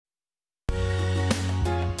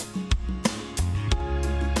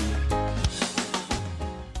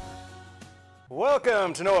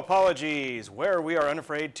Welcome to No Apologies, where we are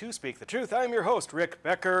unafraid to speak the truth. I'm your host, Rick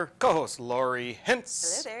Becker, co-host Lori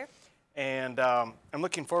Hintz. Hello there. And I'm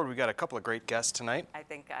looking forward. We've got a couple of great guests tonight. I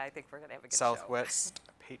think we're going to have a good SW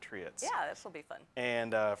Patriots. Yeah, this will be fun.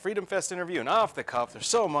 And Freedom Fest interview and off the cuff. There's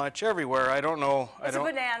so much everywhere. I don't know. It's a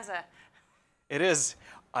bonanza. It is.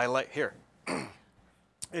 Here.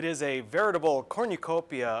 It is a veritable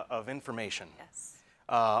cornucopia of information. Yes.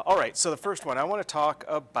 All right, so the first one, I want to talk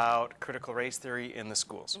about critical race theory in the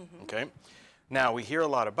schools, okay? Now, we hear a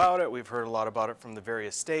lot about it. We've heard a lot about it from the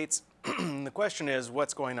various states. The question is,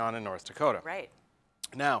 what's going on in North Dakota? Right.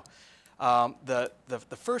 Now, the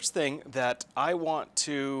first thing that I want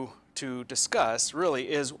to discuss,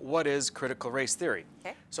 really, is what is critical race theory.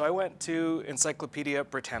 Okay. So I went to Encyclopedia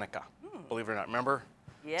Britannica, believe it or not. Remember?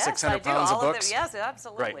 Yes, 600 pounds of books? Yes,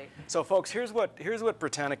 absolutely. Right. So, folks, here's what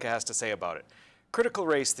Britannica has to say about it. Critical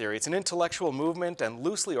race theory, it's an intellectual movement and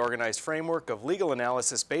loosely organized framework of legal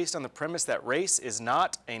analysis based on the premise that race is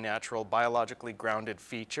not a natural, biologically grounded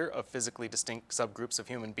feature of physically distinct subgroups of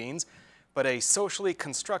human beings, but a socially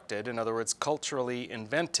constructed, in other words, culturally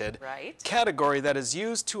invented, category that is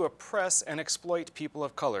used to oppress and exploit people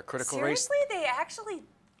of color. Seriously? They actually...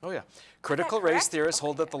 Oh, yeah. Critical race theorists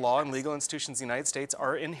hold that the law and legal institutions of the United States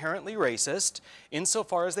are inherently racist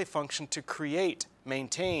insofar as they function to create,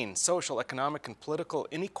 maintain social, economic, and political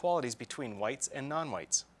inequalities between whites and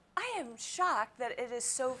non-whites. I am shocked that it is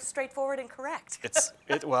so straightforward and correct.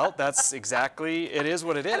 Well, that's exactly, it is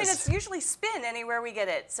what it is. I mean, it's usually spin anywhere we get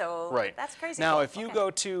it, so that's crazy. Now, if you go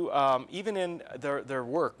to, even in their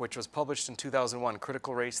work, which was published in 2001,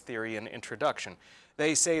 Critical Race Theory and Introduction,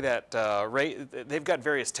 they say that they've got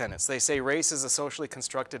various tenets. They say race is a socially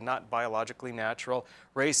constructed, not biologically natural.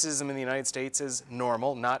 Racism in the United States is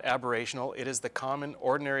normal, not aberrational. It is the common,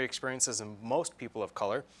 ordinary experiences of most people of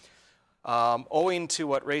color. Owing to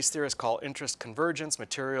what race theorists call interest convergence,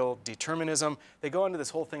 material determinism, they go into this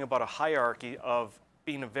whole thing about a hierarchy of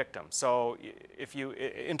being a victim. So if you,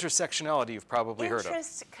 intersectionality you've probably heard of.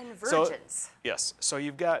 Interest convergence. Yes, so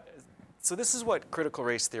you've got, so this is what critical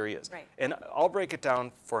race theory is. Right. And I'll break it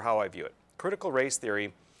down for how I view it. Critical race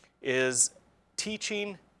theory is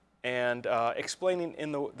teaching and explaining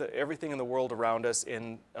everything in the world around us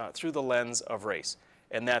through the lens of race,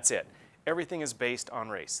 and that's it. Everything is based on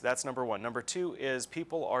race. That's number one. Number two is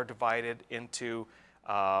people are divided into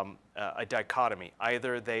a dichotomy.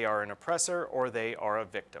 Either they are an oppressor or they are a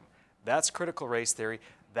victim. That's critical race theory.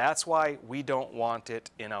 That's why we don't want it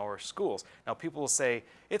in our schools. Now, people will say,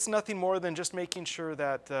 it's nothing more than just making sure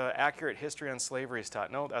that accurate history on slavery is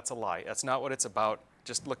taught. No, that's a lie. That's not what it's about.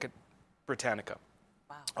 Just look at Britannica.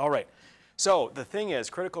 Wow. All right. So the thing is,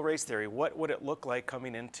 critical race theory, what would it look like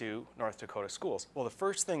coming into North Dakota schools? Well, the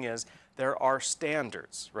first thing is there are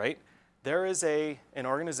standards, right? There is an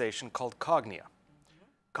organization called Cognia.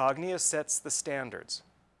 Cognia sets the standards.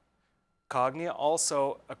 Cognia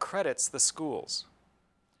also accredits the schools.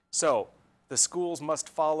 So the schools must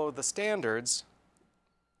follow the standards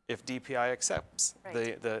if DPI accepts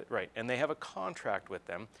and they have a contract with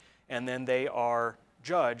them, and then they are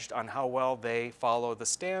judged on how well they follow the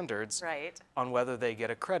standards on whether they get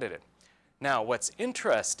accredited. Now, what's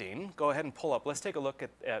interesting, go ahead and pull up. Let's take a look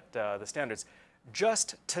at the standards.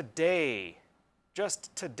 Just today,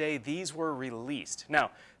 these were released.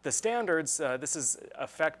 Now, the standards, this is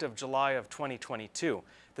effective July of 2022.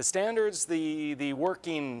 The standards,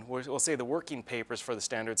 we'll say the working papers for the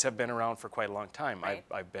standards have been around for quite a long time.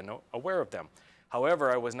 I've been aware of them.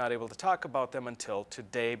 However, I was not able to talk about them until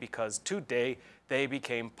today because today they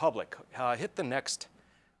became public. Hit the next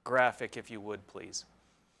graphic if you would, please.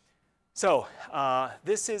 So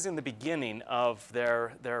this is in the beginning of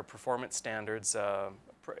their performance standards.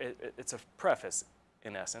 It's a preface,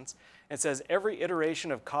 in essence. It says, every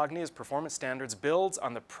iteration of Cognia's performance standards builds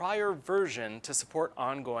on the prior version to support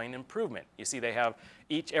ongoing improvement. You see, they have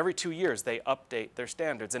every 2 years they update their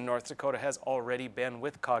standards, and North Dakota has already been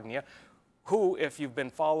with Cognia, who, if you've been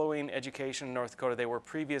following education in North Dakota, they were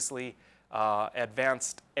previously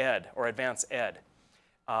advanced ed,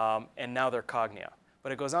 and now they're Cognia.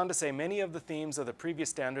 But it goes on to say, many of the themes of the previous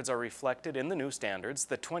standards are reflected in the new standards.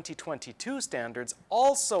 The 2022 standards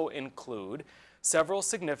also include several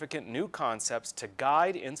significant new concepts to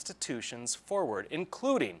guide institutions forward,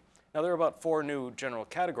 including, now there are about 4 new general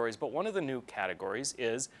categories, but one of the new categories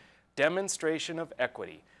is demonstration of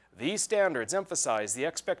equity. These standards emphasize the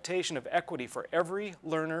expectation of equity for every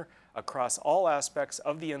learner across all aspects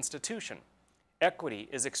of the institution. Equity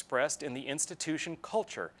is expressed in the institution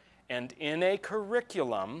culture and in a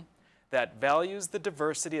curriculum that values the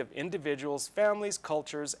diversity of individuals, families,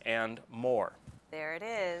 cultures, and more. There it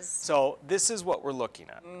is. So this is what we're looking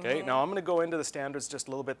at, okay? Now I'm going to go into the standards just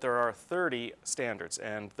a little bit. There are 30 standards,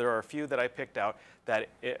 and there are a few that I picked out that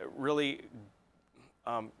really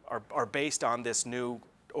are based on this new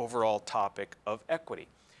overall topic of equity.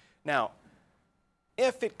 Now,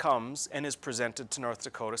 if it comes and is presented to North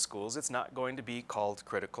Dakota schools, it's not going to be called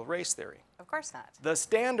critical race theory. Of course not. The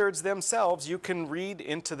standards themselves, you can read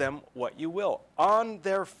into them what you will. On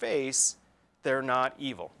their face, they're not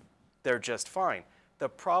evil. They're just fine. The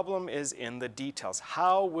problem is in the details.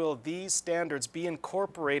 How will these standards be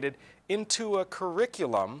incorporated into a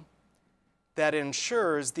curriculum that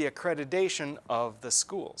ensures the accreditation of the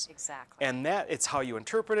schools? Exactly. And it's how you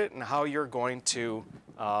interpret it and how you're going to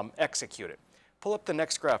execute it. Pull up the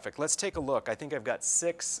next graphic. Let's take a look. I think I've got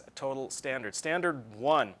 6 total standards. Standard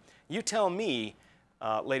 1. You tell me,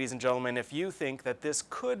 ladies and gentlemen, if you think that this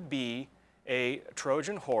could be a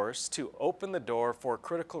Trojan horse to open the door for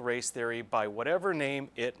critical race theory by whatever name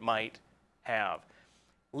it might have.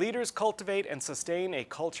 Leaders cultivate and sustain a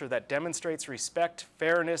culture that demonstrates respect,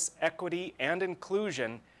 fairness, equity, and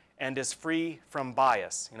inclusion and is free from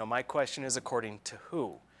bias. You know, my question is according to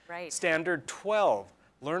who? Right. Standard 12.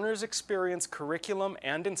 Learners experience curriculum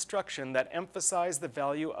and instruction that emphasize the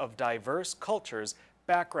value of diverse cultures,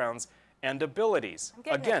 backgrounds, and abilities.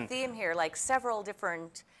 I'm getting a theme here, like several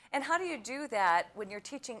different. And how do you do that when you're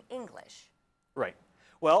teaching English? Right.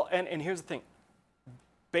 Well, and here's the thing.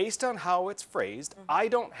 Based on how it's phrased, I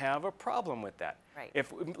don't have a problem with that. Right.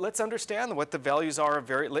 Let's understand what the values are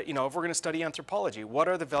of if we're going to study anthropology, what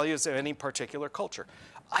are the values of any particular culture?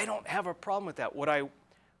 I don't have a problem with that. What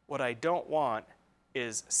I don't want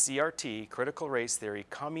is CRT, critical race theory,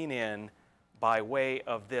 coming in by way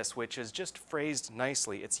of this, which is just phrased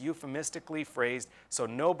nicely. It's euphemistically phrased, so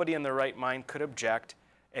nobody in their right mind could object.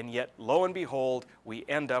 And yet, lo and behold, we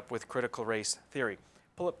end up with critical race theory.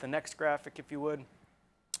 Pull up the next graphic, if you would.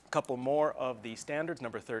 A couple more of the standards.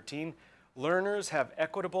 Number 13, learners have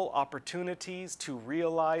equitable opportunities to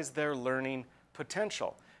realize their learning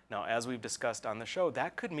potential. Now, as we've discussed on the show,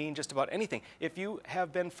 that could mean just about anything. If you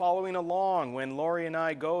have been following along when Lori and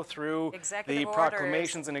I go through the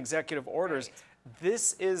proclamations and executive orders,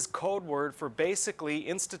 this is code word for basically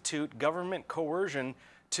institute government coercion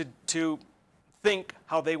to think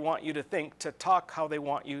how they want you to think, to talk how they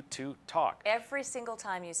want you to talk. Every single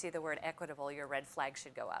time you see the word equitable, your red flag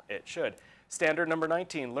should go up. It should. Standard number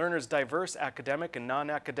 19, learners' diverse academic and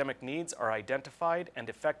non-academic needs are identified and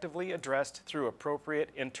effectively addressed through appropriate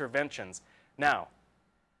interventions. Now,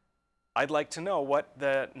 I'd like to know what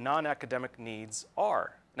the non-academic needs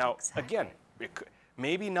are. Now, again,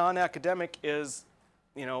 maybe non-academic is,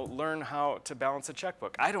 you know, learn how to balance a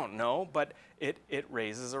checkbook. I don't know, but it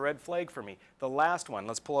raises a red flag for me. The last one,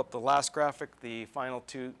 let's pull up the last graphic, the final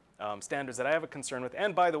 2 standards that I have a concern with.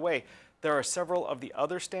 And by the way, there are several of the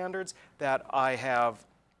other standards that I have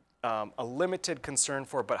a limited concern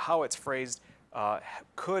for, but how it's phrased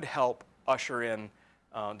could help usher in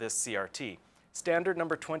this CRT. Standard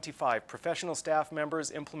number 25, professional staff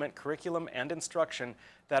members implement curriculum and instruction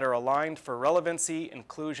that are aligned for relevancy,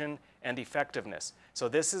 inclusion, and effectiveness. So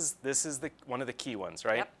this is one of the key ones,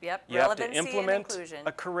 right? Yep. You have to implement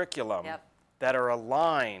a curriculum that are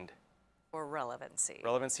aligned for relevancy.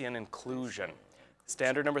 Relevancy and inclusion.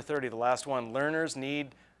 Standard number 30, the last one, learners'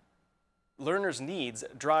 needs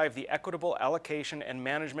drive the equitable allocation and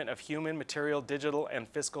management of human, material, digital, and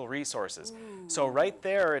fiscal resources. Ooh. So right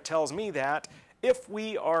there, it tells me that if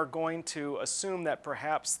we are going to assume that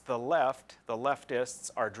perhaps the leftists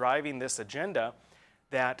are driving this agenda,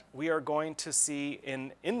 that we are going to see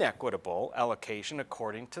an inequitable allocation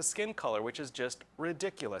according to skin color, which is just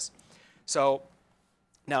ridiculous. So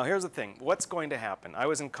now here's the thing, what's going to happen? I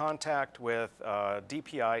was in contact with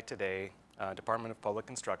DPI today, Department of Public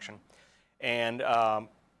Instruction, and I'm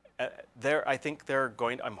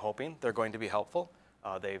hoping they're going to be helpful.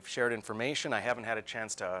 They've shared information. I haven't had a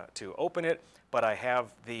chance to open it, but I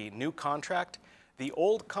have the new contract. The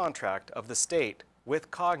old contract of the state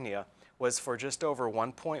with Cognia was for just over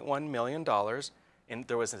 $1.1 million. And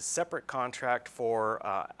there was a separate contract for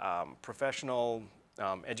professional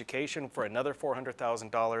education for another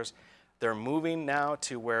 $400,000. They're moving now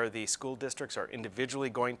to where the school districts are individually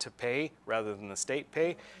going to pay rather than the state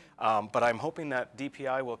pay. But I'm hoping that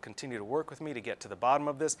DPI will continue to work with me to get to the bottom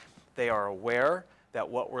of this. They are aware that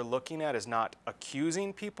what we're looking at is not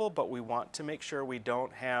accusing people, but we want to make sure we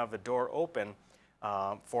don't have the door open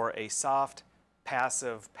for a soft,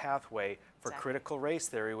 passive pathway for critical race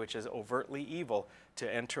theory, which is overtly evil,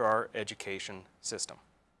 to enter our education system.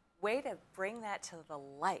 Way to bring that to the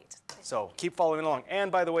light. So keep following along.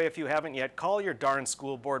 And by the way, if you haven't yet, call your darn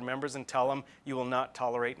school board members and tell them you will not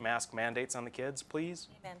tolerate mask mandates on the kids, please.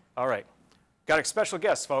 Amen. All right. Got a special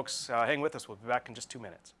guest, folks. Hang with us. We'll be back in just 2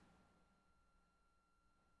 minutes.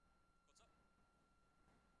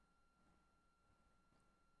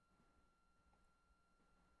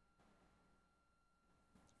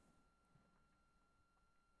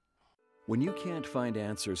 When you can't find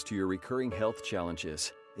answers to your recurring health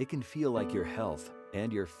challenges, it can feel like your health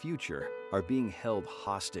and your future are being held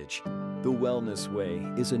hostage. The Wellness Way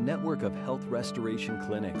is a network of health restoration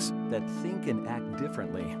clinics that think and act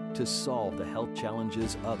differently to solve the health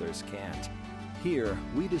challenges others can't. Here,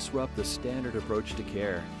 we disrupt the standard approach to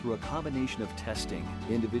care through a combination of testing,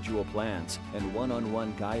 individual plans, and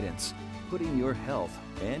one-on-one guidance, putting your health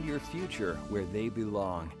and your future where they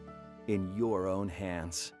belong, in your own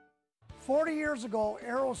hands. 40 years ago,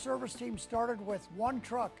 Aero service team started with one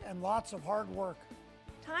truck and lots of hard work.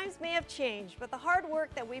 Times may have changed, but the hard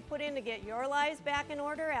work that we put in to get your lives back in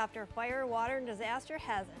order after fire, water, and disaster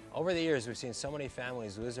hasn't. Over the years, we've seen so many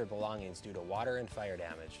families lose their belongings due to water and fire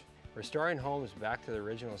damage. Restoring homes back to the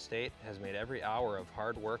original state has made every hour of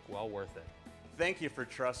hard work well worth it. Thank you for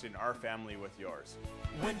trusting our family with yours.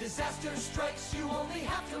 When disaster strikes, you only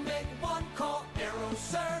have to make one call. Aero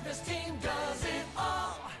service team does it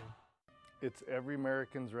all. It's every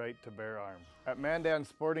American's right to bear arms. At Mandan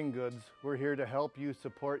Sporting Goods, we're here to help you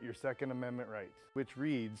support your Second Amendment rights, which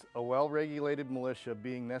reads, a well-regulated militia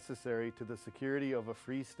being necessary to the security of a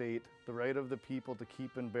free state, the right of the people to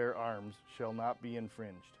keep and bear arms shall not be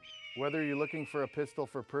infringed. Whether you're looking for a pistol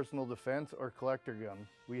for personal defense or collector gun,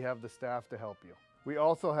 we have the staff to help you. We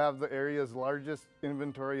also have the area's largest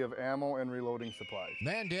inventory of ammo and reloading supplies.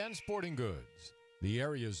 Mandan Sporting Goods, the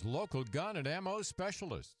area's local gun and ammo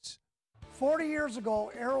specialists. 40 years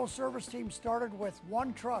ago, Aero service team started with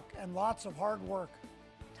one truck and lots of hard work.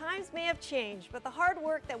 Times may have changed, but the hard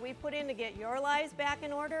work that we put in to get your lives back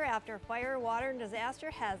in order after fire, water, and disaster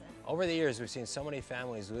hasn't. Over the years, we've seen so many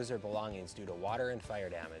families lose their belongings due to water and fire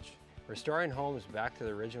damage. Restoring homes back to the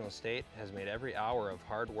original state has made every hour of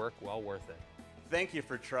hard work well worth it. Thank you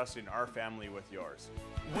for trusting our family with yours.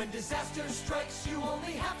 When disaster strikes, you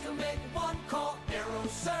only have to make one call. Aero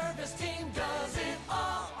service team does it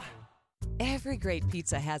all. Every great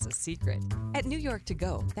pizza has a secret. At New York To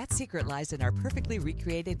Go, that secret lies in our perfectly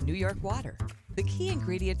recreated New York water, the key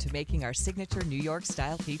ingredient to making our signature New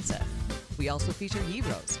York-style pizza. We also feature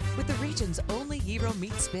Heroes, with the region's only Hero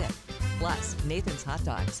meat spit, plus Nathan's Hot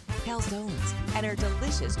Dogs, Calzones, and our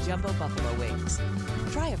delicious Jumbo Buffalo Wings.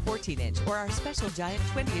 Try a 14-inch or our special giant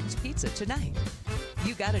 20-inch pizza tonight.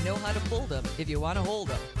 You gotta know how to fold them if you want to hold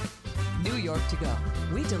them. New York To Go,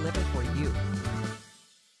 we deliver for you.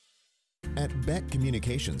 At Beck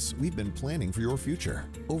Communications, we've been planning for your future.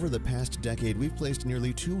 Over the past decade, we've placed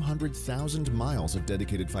nearly 200,000 miles of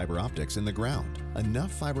dedicated fiber optics in the ground. Enough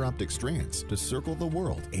fiber optic strands to circle the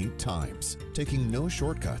world 8 times. Taking no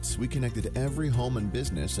shortcuts, we connected every home and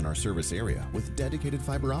business in our service area with dedicated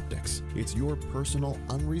fiber optics. It's your personal,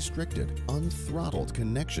 unrestricted, unthrottled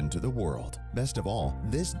connection to the world. Best of all,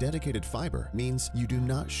 this dedicated fiber means you do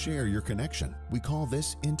not share your connection. We call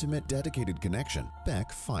this intimate dedicated connection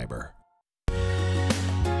Beck Fiber.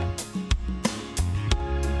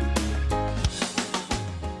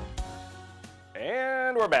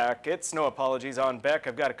 And we're back. It's No Apologies on Beck.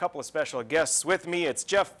 I've got a couple of special guests with me. It's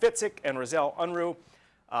Ficek and Rozell Unruh.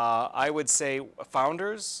 I would say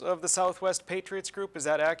founders of the Southwest Patriots group. Is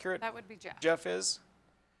that accurate? That would be Jeff. Jeff is?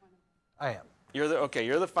 I am. You're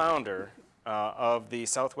the founder of the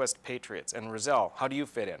Southwest Patriots. And Rozell, how do you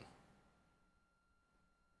fit in?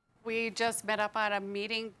 We just met up at a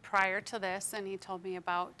meeting prior to this, and he told me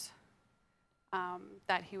about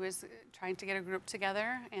that he was trying to get a group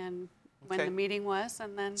together, and when the meeting was,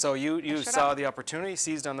 and then so you saw the opportunity,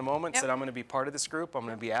 seized on the moment, said I'm going to be part of this group, I'm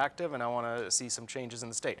going to be active, and I want to see some changes in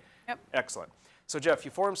the state. Yep. Excellent. So Jeff,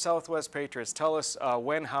 you formed Southwest Patriots. Tell us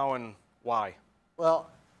when, how, and why.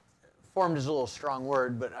 Well, formed is a little strong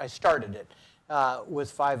word, but I started it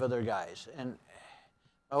with 5 other guys. And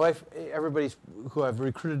my wife, everybody who I've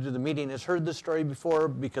recruited to the meeting has heard this story before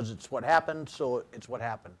because it's what happened, so it's what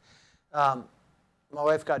happened. My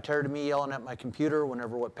wife got tired of me yelling at my computer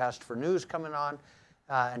whenever what passed for news coming on,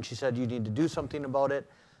 and she said, you need to do something about it.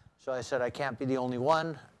 So I said, I can't be the only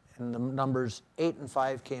one, and the numbers 8 and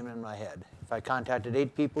 5 came in my head. If I contacted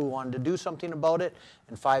 8 people who wanted to do something about it,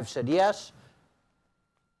 and 5 said yes,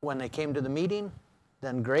 when they came to the meeting,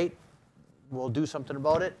 then great, we'll do something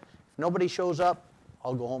about it. If nobody shows up,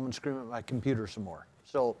 I'll go home and scream at my computer some more.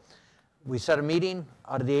 So we set a meeting.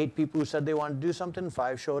 Out of the 8 people who said they wanted to do something,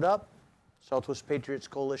 5 showed up. Southwest Patriots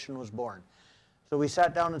Coalition was born. So we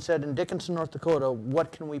sat down and said, in Dickinson, North Dakota,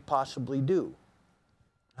 what can we possibly do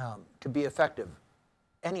to be effective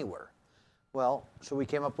anywhere? Well, so we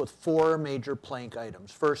came up with 4 major plank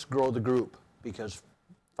items. First, grow the group, because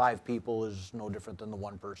 5 people is no different than the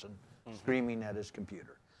 1 person screaming at his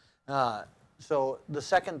computer. So the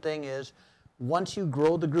second thing is, once you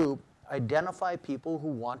grow the group, identify people who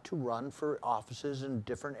want to run for offices in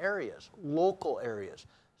different areas, local areas,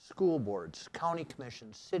 school boards, county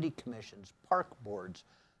commissions, city commissions, park boards.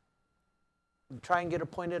 Try and get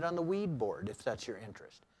appointed on the weed board if that's your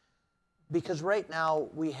interest. Because right now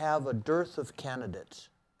we have a dearth of candidates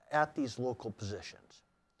at these local positions.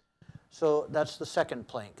 So that's the second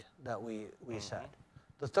plank that we set.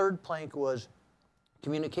 The third plank was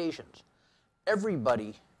communications.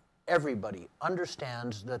 Everybody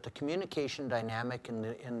understands that the communication dynamic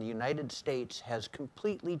in the United States has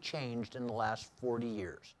completely changed in the last 40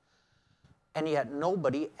 years. And yet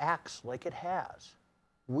nobody acts like it has.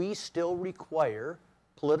 We still require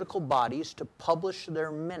political bodies to publish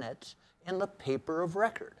their minutes in the paper of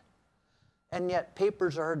record. And yet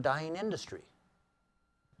papers are a dying industry.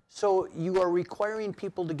 So you are requiring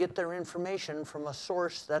people to get their information from a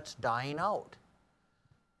source that's dying out.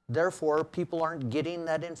 Therefore, people aren't getting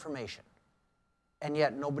that information. And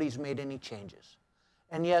yet nobody's made any changes.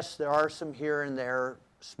 And yes, there are some here and there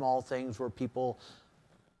small things where people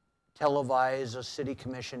televise a city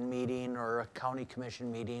commission meeting or a county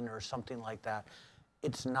commission meeting or something like that.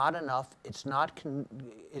 It's not enough. It's not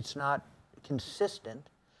consistent.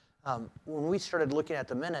 When we started looking at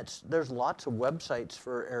the minutes, there's lots of websites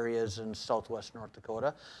for areas in southwest North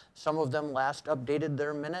Dakota. Some of them last updated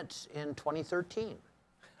their minutes in 2013.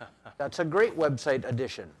 That's a great website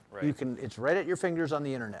addition. Right. It's right at your fingers on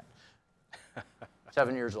the internet.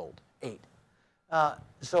 7 years old, 8.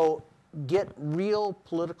 So get real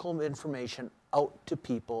political information out to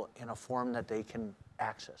people in a form that they can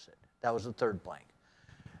access it. That was the third plank.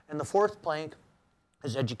 And the fourth plank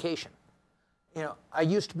is education. You know, I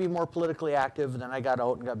used to be more politically active, then I got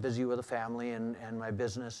out and got busy with a family and my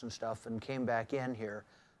business and stuff and came back in here.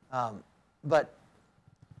 But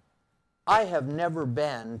I have never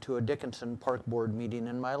been to a Dickinson Park Board meeting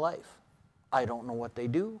in my life. I don't know what they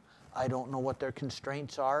do. I don't know what their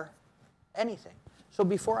constraints are, anything. So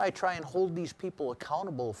before I try and hold these people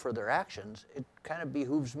accountable for their actions, it kind of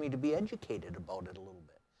behooves me to be educated about it a little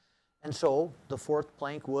bit. And so the fourth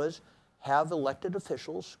plank was have elected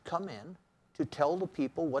officials come in to tell the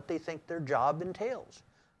people what they think their job entails.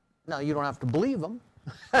 Now, you don't have to believe them,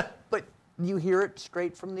 but you hear it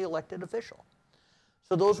straight from the elected official.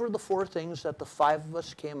 So those were the 4 things that the 5 of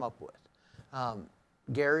us came up with.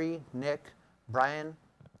 Gary, Nick, Brian,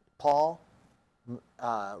 Paul,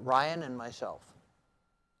 Ryan, and myself.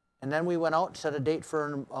 And then we went out, set a date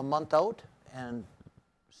for a month out, and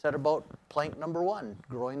set about plank number 1,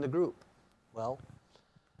 growing the group. Well,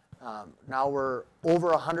 now we're over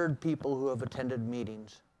 100 people who have attended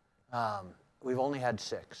meetings. We've only had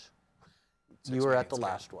 6. You were at the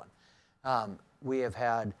last one. We have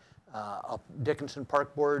had a Dickinson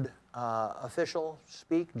Park Board official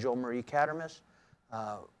speak, Joe Marie Cattermas.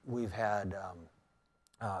 We've had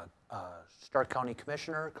Stark County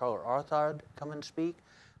Commissioner Caroll Arthard come and speak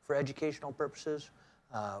for educational purposes.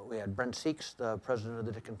 We had Brent Seeks, the president of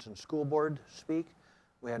the Dickinson School Board, speak.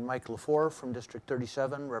 We had Mike LaFour from District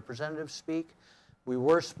 37, representative, speak. We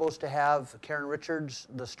were supposed to have Karen Richards,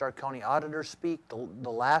 the Stark County auditor, speak the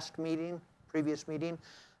last meeting, previous meeting,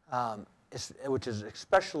 which is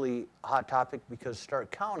especially a hot topic because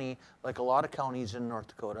Stark County, like a lot of counties in North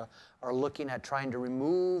Dakota, are looking at trying to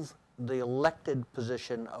remove the elected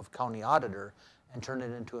position of county auditor and turn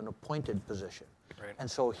it into an appointed position. Right. And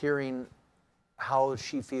so hearing how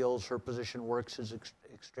she feels her position works is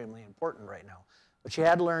extremely important right now. But she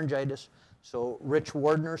had laryngitis, so Rich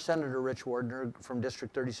Wardner, Senator Rich Wardner from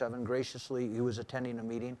District 37, graciously, he was attending a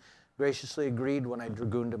meeting, graciously agreed when I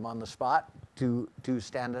dragooned him on the spot to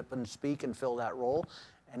stand up and speak and fill that role,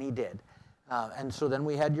 and he did. And so then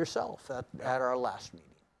we had yourself at our last meeting.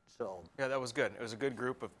 So yeah, that was good. It was a good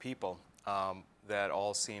group of people that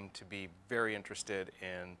all seemed to be very interested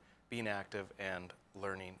in being active and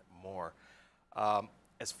learning more.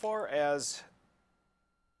 As far as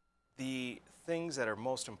the things that are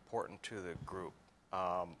most important to the group,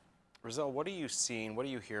 Rozell, what are you seeing, what are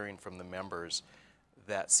you hearing from the members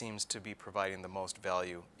that seems to be providing the most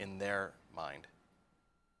value in their mind?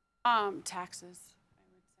 Taxes, I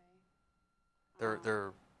would say.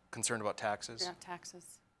 They're concerned about taxes? Yeah,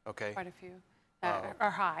 taxes. Okay. Quite a few that are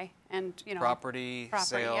high, and you know. Property,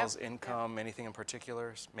 sales, yep, income, anything in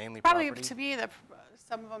particular? Mainly probably property? to me,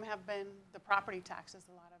 some of them have been the property taxes.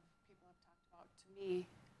 A lot of people have talked me.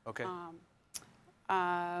 Okay.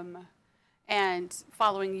 And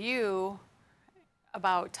following you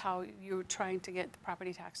about how you're trying to get the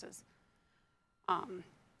property taxes.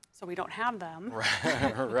 So we don't have them.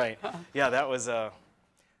 Right. Yeah, that was a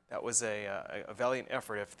valiant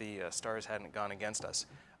effort if the stars hadn't gone against us.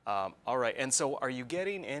 All right, and so are you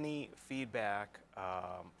getting any feedback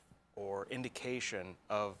or indication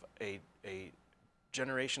of a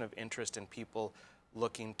generation of interest in people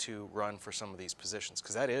looking to run for some of these positions?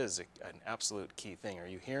 Because that is an absolute key thing. Are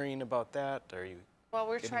you hearing about that? Are you Well,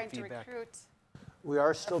 we're getting trying feedback? to recruit. We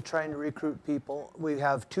are still trying to recruit people. We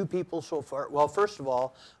have 2 people so far. Well, first of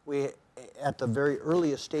all, we, at the very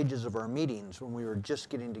earliest stages of our meetings, when we were just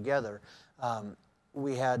getting together,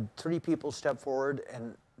 we had 3 people step forward,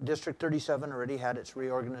 and District 37 already had its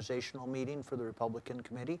reorganizational meeting for the Republican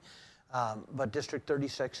committee, but District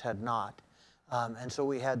 36 had not. And so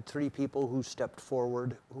we had 3 people who stepped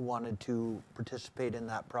forward who wanted to participate in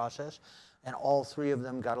that process, and all 3 of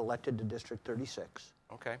them got elected to District 36.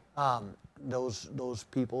 Okay. Those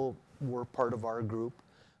people were part of our group.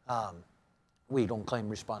 We don't claim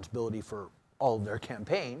responsibility for all of their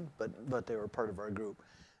campaign, but they were part of our group.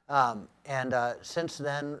 Since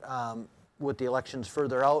then, with the elections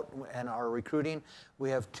further out and our recruiting, we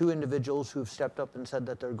have 2 individuals who've stepped up and said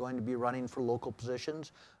that they're going to be running for local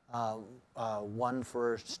positions. One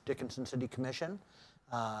for Dickinson City Commission,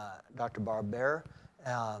 Dr. Bob Becker,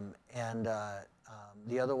 and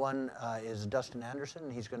the other one is Dustin Anderson,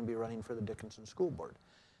 and he's going to be running for the Dickinson School Board.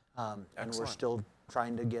 And we're still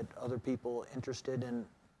trying to get other people interested in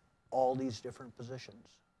all these different positions.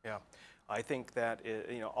 Yeah, I think that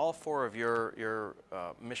all 4 of your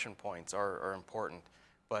mission points are important.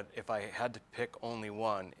 But if I had to pick only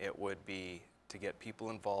one, it would be to get people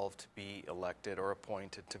involved to be elected or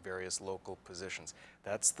appointed to various local positions.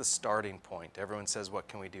 That's the starting point. Everyone says, what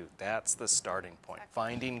can we do? That's the starting point.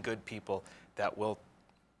 Finding good people that will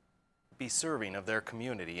be serving of their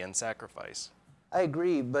community and sacrifice. I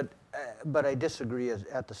agree, but I disagree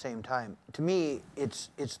at the same time. To me, it's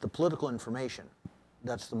the political information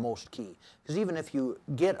that's the most key. Because even if you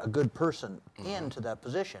get a good person into that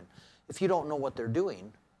position, if you don't know what they're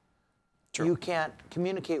doing, you can't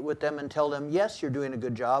communicate with them and tell them, yes, you're doing a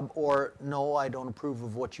good job, or no, I don't approve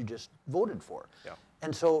of what you just voted for. Yeah.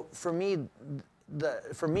 And so for me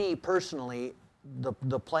personally,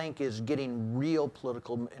 the plank is getting real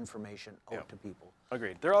political information out to people.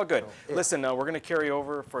 Agreed. They're all good. So, yeah. Listen, we're going to carry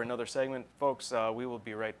over for another segment. Folks, we will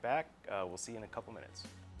be right back. We'll see you in a couple minutes.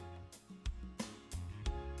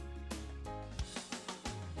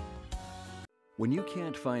 When you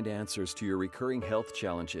can't find answers to your recurring health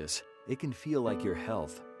challenges, it can feel like your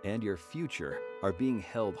health and your future are being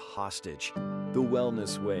held hostage. The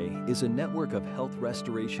Wellness Way is a network of health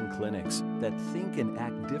restoration clinics that think and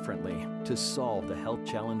act differently to solve the health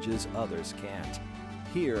challenges others can't.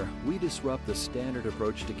 Here, we disrupt the standard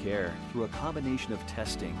approach to care through a combination of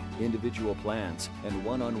testing, individual plans, and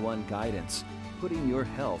one-on-one guidance, putting your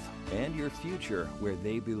health and your future where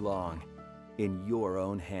they belong, in your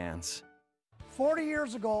own hands. 40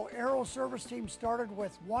 years ago, Caroll service team started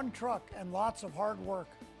with 1 truck and lots of hard work.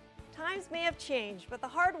 Times may have changed, but the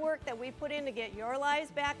hard work that we put in to get your lives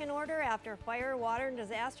back in order after fire, water, and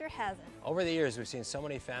disaster hasn't. Over the years, we've seen so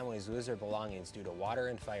many families lose their belongings due to water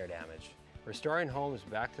and fire damage. Restoring homes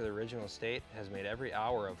back to the original state has made every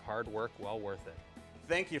hour of hard work well worth it.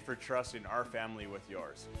 Thank you for trusting our family with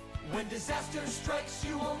yours. When disaster strikes,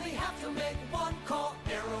 you only have to make 1 call.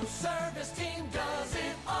 Caroll service team does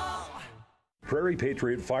it all. Prairie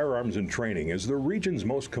Patriot Firearms and Training is the region's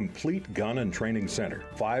most complete gun and training center.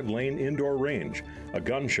 5-lane indoor range, a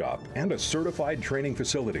gun shop, and a certified training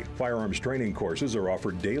facility. Firearms training courses are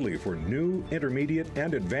offered daily for new, intermediate,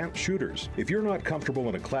 and advanced shooters. If you're not comfortable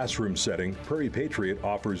in a classroom setting, Prairie Patriot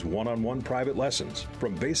offers one-on-one private lessons,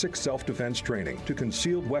 from basic self-defense training to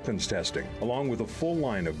concealed weapons testing, along with a full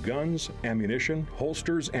line of guns, ammunition,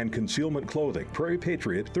 holsters, and concealment clothing. Prairie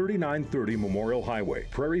Patriot, 3930 Memorial Highway,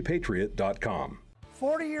 prairiepatriot.com.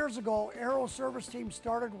 40 years ago, Caroll service team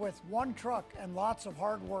started with 1 truck and lots of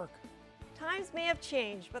hard work. Times may have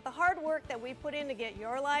changed, but the hard work that we put in to get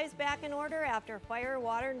your lives back in order after fire,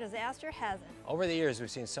 water, and disaster hasn't. Over the years,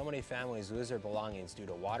 we've seen so many families lose their belongings due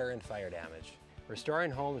to water and fire damage.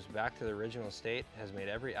 Restoring homes back to the original state has made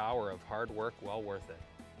every hour of hard work well worth it.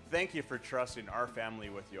 Thank you for trusting our family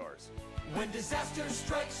with yours. When disaster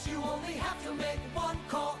strikes, you only have to make 1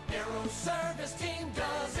 call. Caroll service team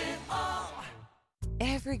does it all.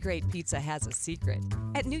 Every great pizza has a secret.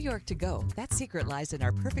 At New York To Go, that secret lies in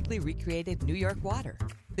our perfectly recreated New York water,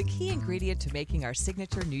 the key ingredient to making our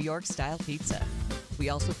signature New York-style pizza. We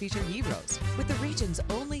also feature gyros, with the region's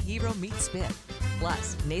only gyro meat spit.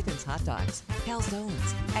 Plus, Nathan's Hot Dogs,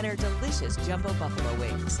 calzones, and our delicious jumbo buffalo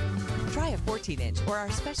wings. Try a 14-inch or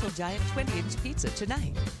our special giant 20-inch pizza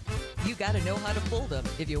tonight. You gotta know how to fold them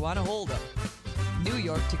if you want to hold them. New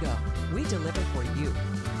York to go. We deliver for you.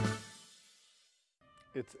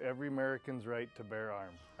 It's every American's right to bear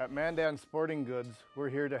arms. At Mandan Sporting Goods, we're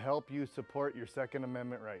here to help you support your Second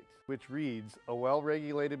Amendment rights, which reads, a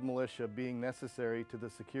well-regulated militia being necessary to the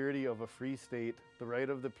security of a free state, the right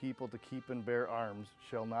of the people to keep and bear arms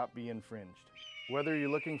shall not be infringed. Whether you're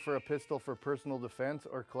looking for a pistol for personal defense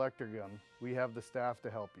or collector gun, we have the staff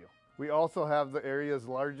to help you. We also have the area's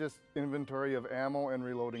largest inventory of ammo and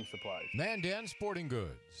reloading supplies. Mandan Sporting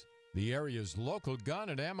Goods, the area's local gun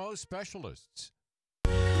and ammo specialists.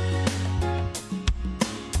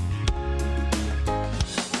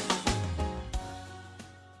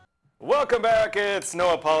 Welcome back. It's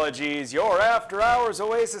No Apologies, your after-hours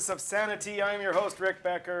oasis of sanity. I'm your host, Rick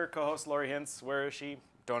Becker, co-host Lori Hintz. Where is she?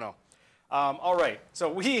 Don't know. All right, so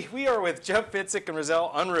we are with Jeff Ficek and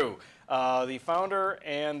Rozell Unruh, the founder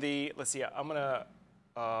and the, let's see,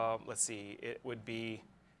 it would be,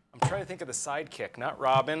 I'm trying to think of the sidekick, not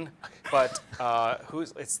Robin, but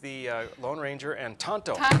it's the Lone Ranger and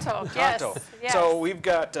Tonto. Tonto, yes. Yes. So we've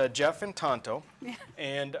got Jeff and Tonto,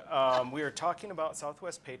 and we are talking about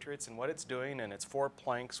Southwest Patriots and what it's doing, and its 4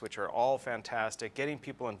 planks, which are all fantastic, getting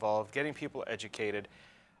people involved, getting people educated.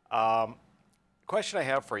 Question I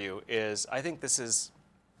have for you is, I think this is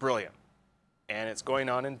brilliant, and it's going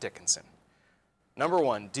on in Dickinson. Number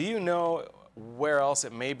 1, do you know where else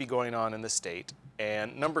it may be going on in the state?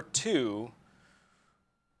 And number 2,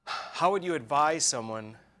 how would you advise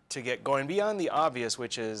someone to get going beyond the obvious,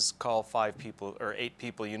 which is call 5 people or 8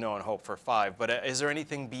 people you know and hope for 5, but is there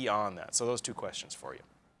anything beyond that? So those 2 questions for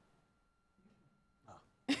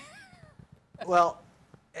you. Well,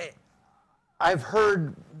 I've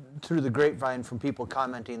heard through the grapevine from people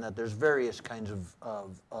commenting that there's various kinds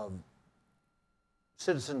of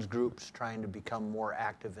citizens groups trying to become more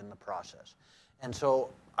active in the process. And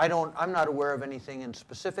so I'm not aware of anything in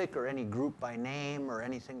specific or any group by name or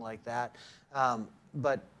anything like that.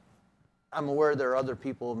 But I'm aware there are other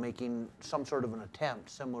people making some sort of an attempt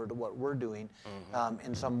similar to what we're doing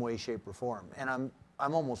in some way, shape, or form. And I'm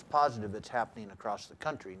almost positive it's happening across the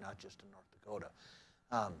country, not just in North Dakota.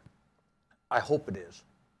 I hope it is.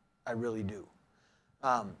 I really do.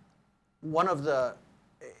 One of the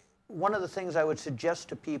things I would suggest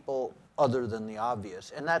to people, other than the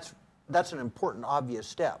obvious, and that's an important, obvious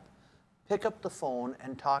step. Pick up the phone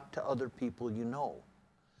and talk to other people you know.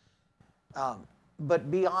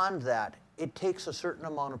 But beyond that, it takes a certain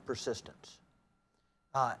amount of persistence.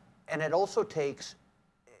 And it also takes,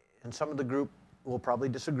 and some of the group will probably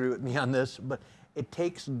disagree with me on this, but it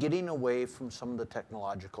takes getting away from some of the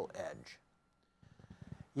technological edge.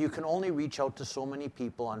 You can only reach out to so many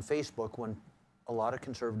people on Facebook when a lot of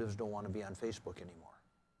conservatives don't want to be on Facebook anymore,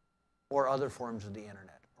 or other forms of the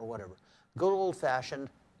internet, or whatever. Good old-fashioned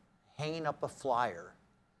hanging up a flyer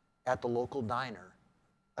at the local diner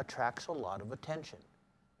attracts a lot of attention.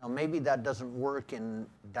 Now, maybe that doesn't work in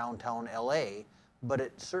downtown LA, but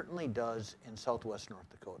it certainly does in Southwest North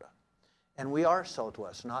Dakota. And we are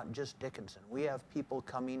Southwest, not just Dickinson. We have people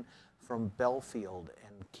coming from Belfield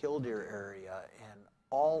and Killdeer area and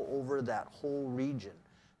all over that whole region,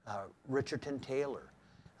 Richardson Taylor.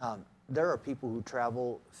 There are people who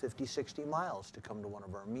travel 50, 60 miles to come to one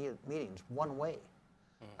of our meetings one way.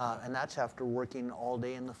 And that's after working all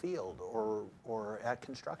day in the field or at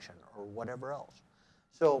construction or whatever else.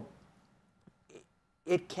 So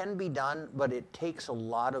it can be done, but it takes a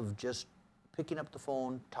lot of just picking up the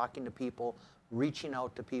phone, talking to people, reaching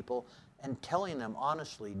out to people, and telling them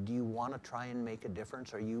honestly, do you want to try and make a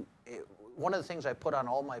difference? One of the things I put on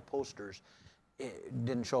all my posters, it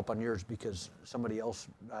didn't show up on yours because somebody else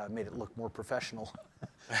made it look more professional.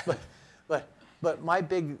 but my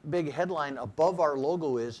big headline above our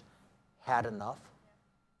logo is, had enough?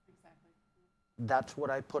 Exactly. That's what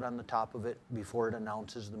I put on the top of it before it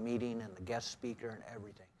announces the meeting and the guest speaker and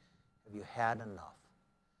everything. Have you had enough?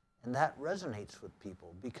 And that resonates with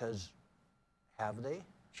people because have they?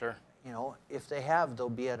 Sure. You know, if they have, they'll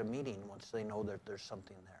be at a meeting once they know that there's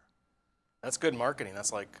something there. That's good marketing.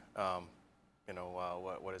 That's like,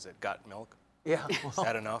 what is it? Got milk? Yeah. Is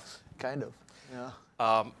that enough? Kind of.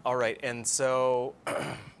 Yeah. All right. And so,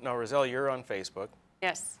 now Rozell, you're on Facebook.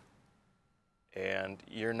 Yes. And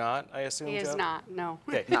you're not, I assume, He is Jeff? not, no.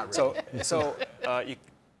 Okay. Not really. So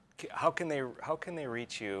how can they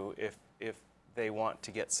reach you if they want to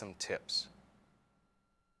get some tips?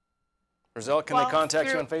 Rozell, can they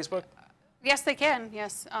contact you on Facebook? Yes, they can,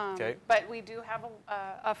 yes. Okay. But we do have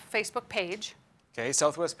a Facebook page. Okay,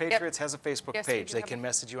 Southwest Patriots has a Facebook Yes, we page. do They have can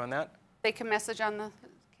message you on that? They can message on the...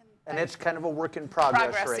 And it's kind of a work in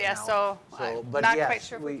progress right yeah, now. so but not yes, quite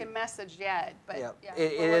sure if we can message yet, but yeah, yeah,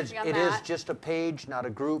 it we're is. working on It is that. just a page, not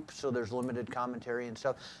a group. So there's limited commentary and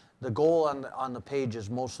stuff. The goal on the page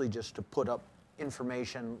is mostly just to put up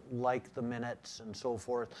information like the minutes and so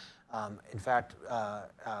forth. In fact,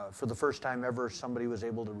 for the first time ever, somebody was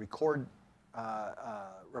able to record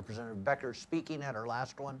Representative Becker speaking at our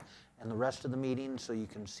last one and the rest of the meeting, so you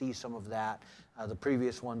can see some of that. The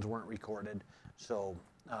previous ones weren't recorded, so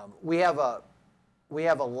we have a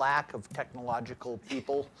lack of technological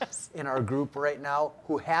people in our group right now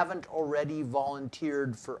who haven't already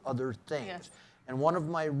volunteered for other things. Yes. And one of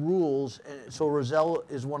my rules, so Rozell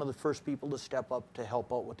is one of the first people to step up to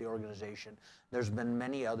help out with the organization. There's been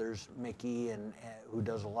many others, Mickey, and who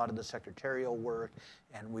does a lot of the secretarial work,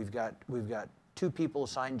 and we've got 2 people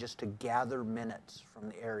assigned just to gather minutes from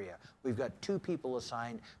the area. We've got 2 people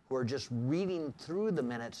assigned who are just reading through the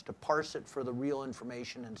minutes to parse it for the real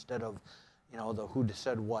information instead of, you know, the who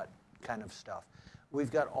said what kind of stuff.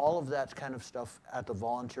 We've got all of that kind of stuff at the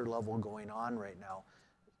volunteer level going on right now.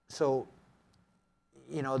 So,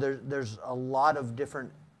 you know, there's a lot of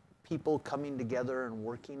different people coming together and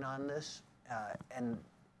working on this. And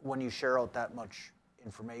when you share out that much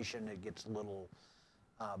information, it gets a little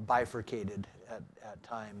bifurcated at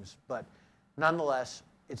times. But nonetheless,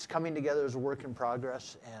 it's coming together as a work in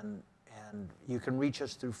progress. And you can reach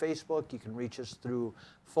us through Facebook. You can reach us through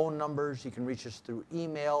phone numbers. You can reach us through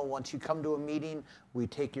email. Once you come to a meeting, we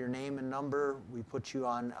take your name and number. We put you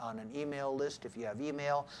on an email list if you have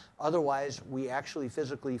email. Otherwise, we actually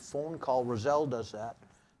physically phone call. Rozell does that.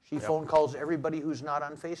 She phone calls everybody who's not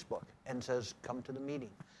on Facebook and says, come to the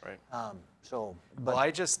meeting. Right. But well, I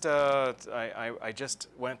just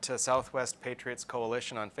went to Southwest Patriots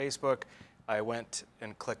Coalition on Facebook. I went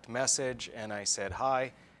and clicked message, and I said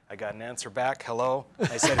hi. I got an answer back, hello.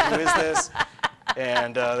 I said, who is this?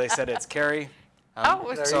 And they said, it's Carrie. Carrie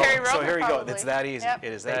Roman, so here you go. probably. It's that easy. Yep.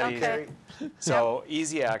 It is that easy. So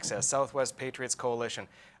easy access, Southwest Patriots Coalition.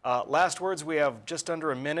 Last words, we have just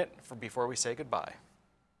under a minute before we say goodbye.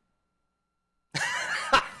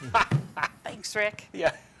 Thanks, Rick.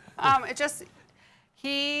 Yeah.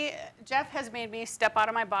 Jeff has made me step out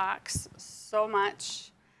of my box so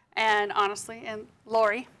much. And honestly, and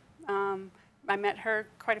Lori, I met her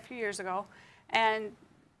quite a few years ago, and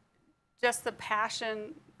just the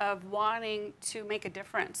passion of wanting to make a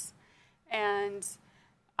difference and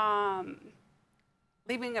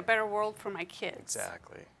leaving a better world for my kids.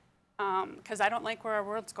 Exactly. Because I don't like where our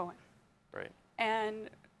world's going. Right. And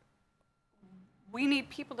we need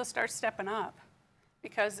people to start stepping up,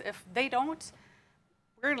 because if they don't,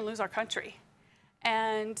 we're going to lose our country.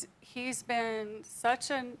 And he's been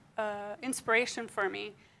such an inspiration for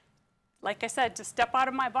me, like I said, to step out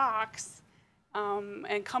of my box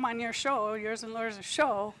and come on your show, yours and Laura's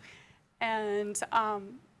show, and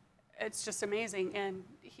it's just amazing.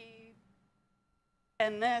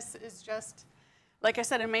 And this is just, like I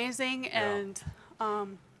said, amazing. And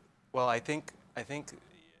well, I think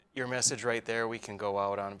your message right there we can go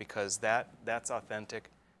out on, because that's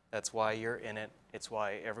authentic. That's why you're in it. It's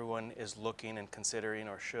why everyone is looking and considering,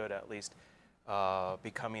 or should at least,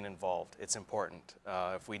 becoming involved. It's important.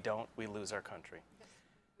 If we don't, we lose our country.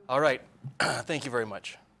 All right. Thank you very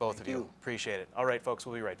much, both of you. Appreciate it. All right, folks,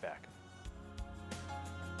 we'll be right back.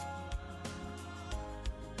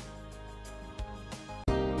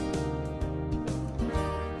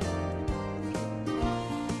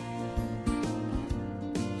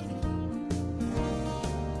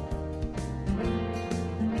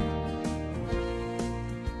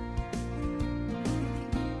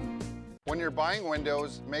 When you're buying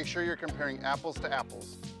windows, make sure you're comparing apples to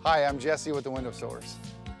apples. Hi, I'm Jesse with the Window Source.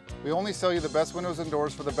 We only sell you the best windows and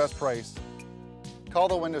doors for the best price. Call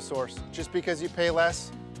the Window Source. Just because you pay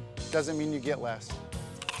less doesn't mean you get less.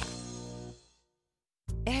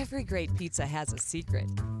 Every great pizza has a secret.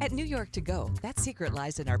 At New York To Go, that secret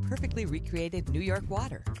lies in our perfectly recreated New York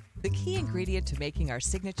water, the key ingredient to making our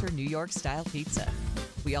signature New York-style pizza.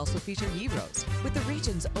 We also feature gyros, with the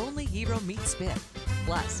region's only gyro meat spit,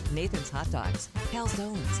 plus Nathan's hot dogs,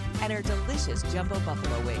 calzones, and our delicious jumbo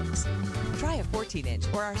buffalo wings. Try a 14-inch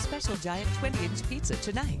or our special giant 20-inch pizza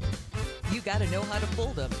tonight. You gotta know how to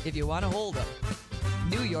fold them if you want to hold them.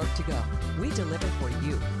 New York To Go, we deliver for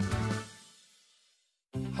you.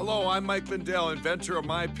 Hello, I'm Mike Lindell, inventor of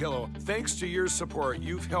MyPillow. Thanks to your support,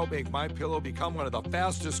 you've helped make MyPillow become one of the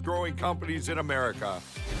fastest growing companies in America.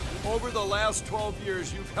 Over the last 12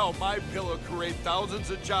 years, you've helped MyPillow create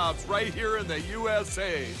thousands of jobs right here in the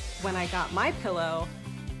USA. When I got MyPillow,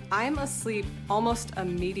 I'm asleep almost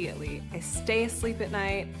immediately. I stay asleep at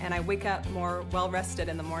night and I wake up more well-rested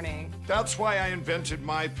in the morning. That's why I invented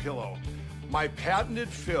My Pillow. My patented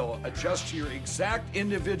fill adjusts to your exact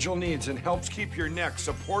individual needs and helps keep your neck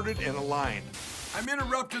supported and aligned. I'm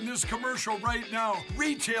interrupting this commercial right now.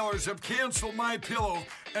 Retailers have canceled My Pillow,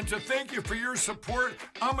 and to thank you for your support,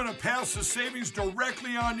 I'm gonna pass the savings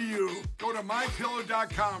directly on to you. Go to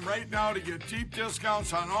MyPillow.com right now to get deep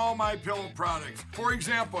discounts on all My Pillow products. For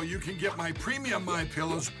example, you can get my premium My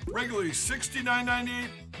Pillows, regularly $69.98,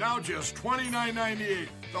 now just $29.98,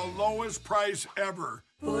 the lowest price ever.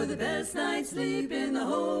 For the best night's sleep in the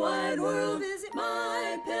whole wide world, visit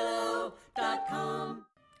MyPillow.com.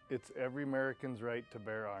 It's every American's right to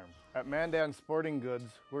bear arms. At Mandan Sporting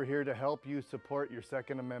Goods, we're here to help you support your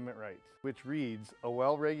Second Amendment rights, which reads, a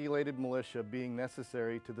well-regulated militia being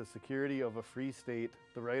necessary to the security of a free state,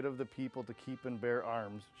 the right of the people to keep and bear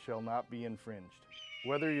arms shall not be infringed.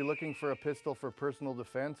 Whether you're looking for a pistol for personal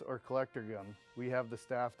defense or collector gun, we have the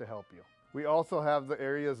staff to help you. We also have the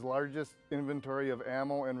area's largest inventory of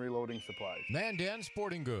ammo and reloading supplies. Mandan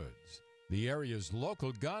Sporting Goods, the area's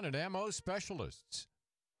local gun and ammo specialists.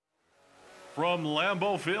 From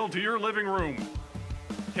Lambeau Field to your living room.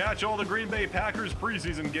 Catch all the Green Bay Packers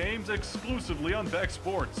preseason games exclusively on Beck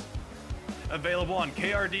Sports. Available on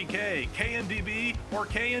KRDK, KNDB, or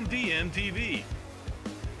KNDN TV.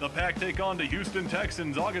 The Pack take on the Houston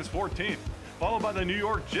Texans August 14th, followed by the New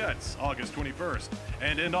York Jets August 21st,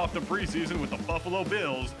 and end off the preseason with the Buffalo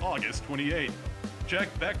Bills August 28th. Check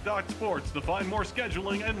Beck.Sports to find more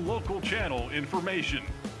scheduling and local channel information.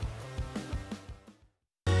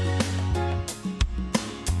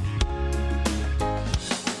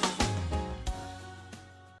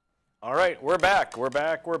 All right, we're back.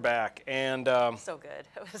 And so good.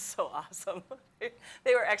 It was so awesome.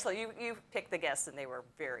 They were excellent. You picked the guests, and they were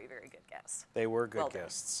very, very good guests. They were good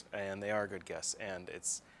guests, and they are good guests. And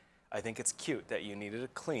I think it's cute that you needed a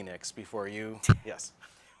Kleenex before you. Yes.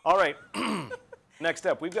 All right. Next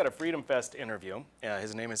up, we've got a Freedom Fest interview.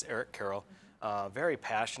 His name is Eric Caroll. Very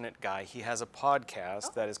passionate guy. He has a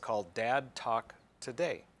podcast that is called Dad Talk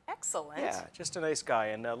Today. Excellent. Yeah, just a nice guy.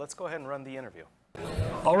 And let's go ahead and run the interview.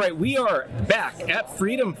 All right, we are back at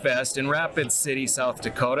Freedom Fest in Rapid City, South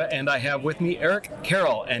Dakota, and I have with me Eric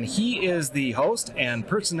Caroll, and he is the host and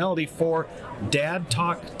personality for Dad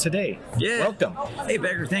Talk Today. Yeah. Welcome. Hey,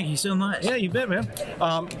 Becker, thank you so much. Yeah, you bet, man.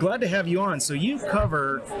 Glad to have you on. So you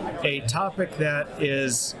cover a topic that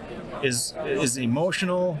is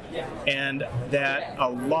emotional and that a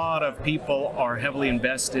lot of people are heavily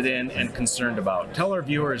invested in and concerned about. Tell our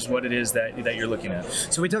viewers what it is that you're looking at.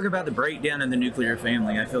 So we talk about the breakdown in the nuclear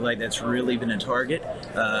family. I feel like that's really been a target,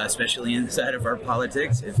 especially inside of our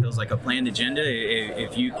politics. It feels like a planned agenda.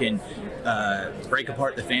 If you can break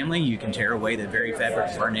apart the family, you can tear away the very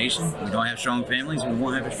fabric of our nation. We don't have strong families, we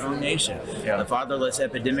won't have a strong nation. Yeah. The fatherless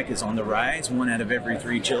epidemic is on the rise. 1 out of every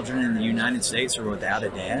 3 children in the United States are without a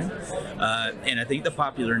dad. And I think the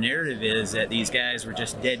popular narrative is that these guys were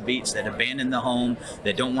just deadbeats that abandoned the home,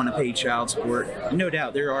 that don't want to pay child support. No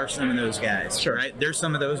doubt there are some of those guys, sure. Right? There's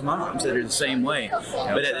some of those moms that are the same way.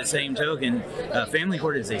 But at the same token, family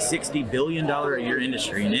court is a $60 billion a year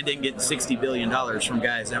industry, and it didn't get $60 billion from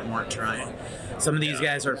guys that weren't trying. Some of these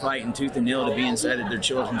guys are fighting tooth and nail to be inside of their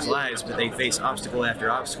children's lives, but they face obstacle after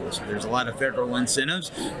obstacle. So there's a lot of federal incentives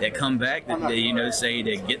that come back that they, say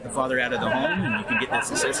to get the father out of the home and you can get this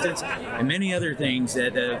assistance, and many other things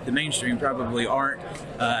that the mainstream probably aren't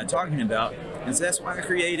talking about. And so that's why I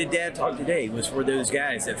created Dad Talk Today, was for those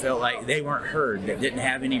guys that felt like they weren't heard, that didn't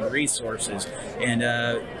have any resources, and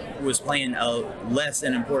was playing a less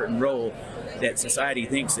than important role that society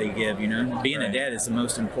thinks they give. Being a dad is the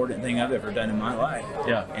most important thing I've ever done in my life.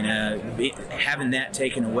 Yeah. And having that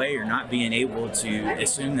taken away or not being able to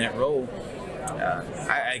assume that role,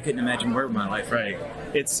 I couldn't imagine where my life would be.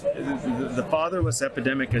 It's the fatherless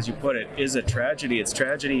epidemic, as you put it, is a tragedy. It's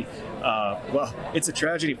tragedy. It's a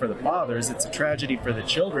tragedy for the fathers. It's a tragedy for the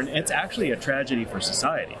children. It's actually a tragedy for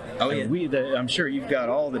society. Oh yeah. I'm sure you've got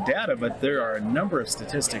all the data, but there are a number of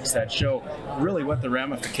statistics that show really what the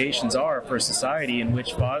ramifications are for a society in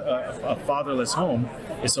which a fatherless home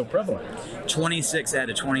is so prevalent. 26 out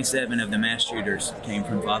of 27 of the mass shooters came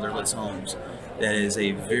from fatherless homes. That is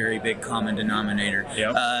a very big common denominator.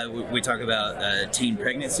 Yep. We talk about teen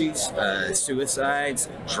pregnancies, suicides,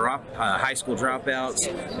 high school dropouts,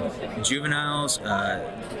 juveniles,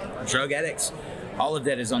 drug addicts. All of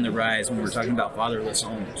that is on the rise when we're talking about fatherless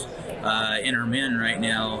homes. And our men right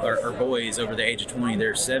now, or boys over the age of 20,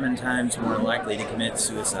 they're 7 times more likely to commit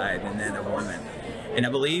suicide than that of women. And I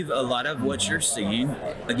believe a lot of what you're seeing,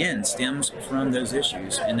 again, stems from those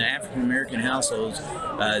issues. In the African American households,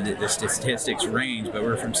 the statistics range, but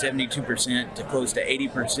we're from 72% to close to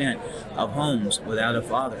 80% of homes without a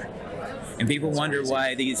father. And people wonder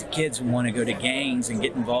why these kids want to go to gangs and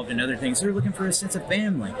get involved in other things. They're looking for a sense of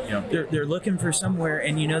family. They're looking for somewhere,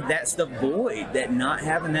 and that's the void that not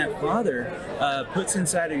having that father puts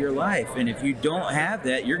inside of your life. And if you don't have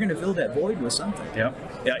that, you're going to fill that void with something. Yeah,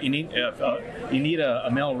 you need a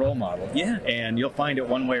male role model. Yeah, and you'll find it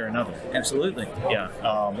one way or another. Absolutely.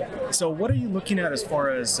 Yeah. So what are you looking at as far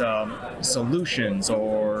as solutions,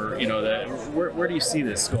 or where do you see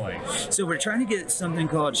this going? So we're trying to get something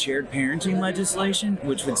called shared parenting legislation,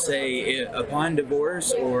 which would say upon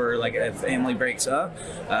divorce or like a family breaks up,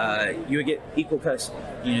 you would get equal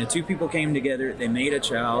custody. Two people came together, they made a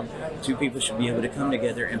child, two people should be able to come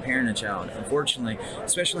together and parent a child. Unfortunately,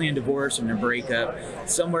 especially in divorce and a breakup,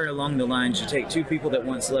 somewhere along the lines you take two people that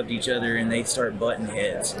once loved each other and they start butting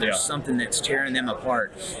heads. There's something that's tearing them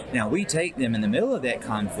apart. Now we take them in the middle of that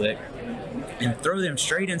conflict and throw them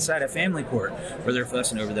straight inside a family court where they're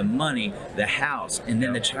fussing over the money, the house, and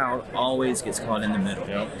then the child always gets caught in the middle.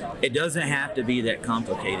 It doesn't have to be that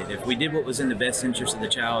complicated. If we did what was in the best interest of the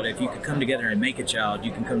child, if you could come together and make a child,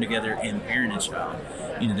 you can come together and parent a child.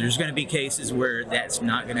 There's going to be cases where that's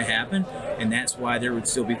not going to happen, and that's why there would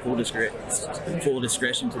still be full discretion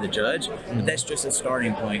to the judge. But that's just a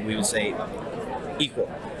starting point. We would say equal.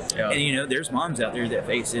 And there's moms out there that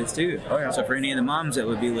face this too. So for any of the moms that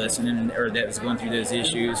would be listening or that was going through those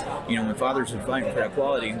issues, when fathers are fighting for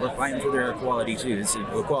equality, we're fighting for their equality too. It's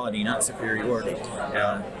equality, not superiority.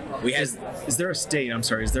 Is there a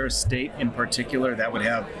state in particular that would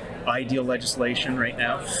have ideal legislation right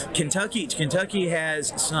now? Kentucky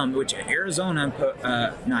has some, which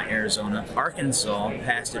Arkansas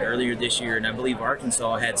passed it earlier this year, and I believe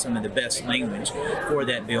Arkansas had some of the best language for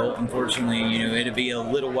that bill. Unfortunately, it'll be a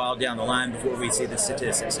little while down the line before we see the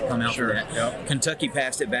statistics that come out for that. Kentucky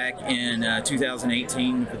passed it back in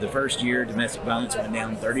 2018. For the first year, domestic violence went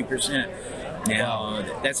down 30%. Now,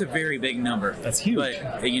 that's a very big number. That's huge.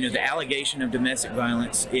 But, the allegation of domestic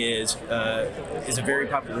violence is a very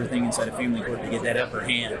popular thing inside a family court to get that upper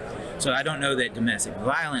hand. So I don't know that domestic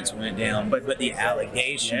violence went down, but the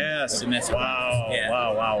allegation of domestic violence. Yeah.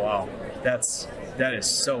 Wow. That is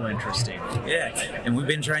so interesting. Yeah, and we've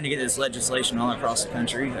been trying to get this legislation all across the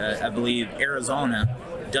country. I believe Arizona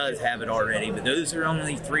does have it already, but those are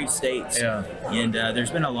only 3 states. And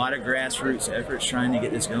there's been a lot of grassroots efforts trying to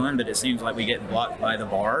get this going, but it seems like we get blocked by the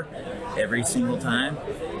bar every single time.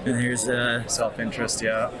 And there's self-interest.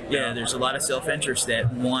 There's a lot of self-interest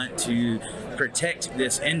that want to protect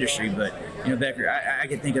this industry, but Becker, I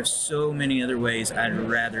can think of so many other ways I'd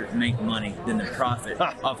rather make money than the profit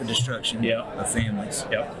off of destruction of families.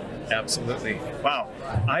 Absolutely. Wow.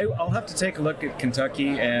 I'll have to take a look at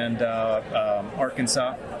Kentucky and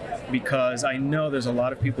Arkansas, because I know there's a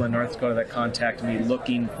lot of people in North Dakota that contact me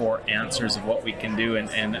looking for answers of what we can do,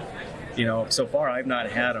 and so far I've not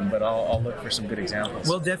had them, but I'll look for some good examples.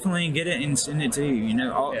 We'll definitely get it and send it to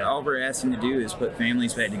you. All we're asking to do is put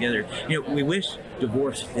families back together. We wish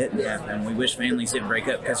divorce didn't happen. We wish families didn't break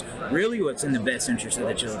up, because really what's in the best interest of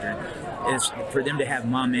the children is for them to have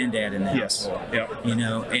mom and dad in the household.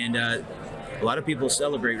 And a lot of people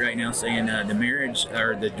celebrate right now saying the marriage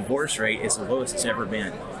or the divorce rate is the lowest it's ever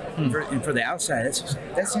been. And for the outside,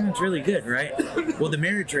 that sounds really good, right? Well, the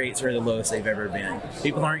marriage rates are the lowest they've ever been.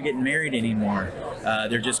 People aren't getting married anymore.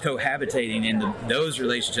 They're just cohabitating, and those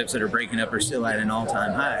relationships that are breaking up are still at an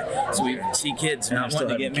all-time high. So we see kids not wanting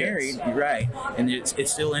to get married, right? And it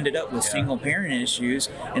still ended up with single-parent issues,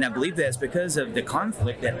 and I believe that's because of the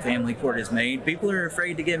conflict that family court has made. People are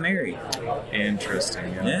afraid to get married.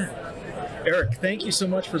 Interesting. Eric, thank you so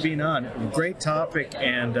much for being on. Great topic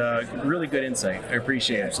and really good insight. I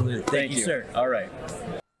appreciate it. Absolutely. Thank you, sir. All right.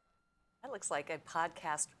 That looks like a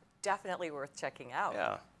podcast definitely worth checking out.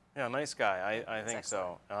 Yeah, nice guy. I think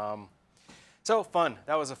so. So fun.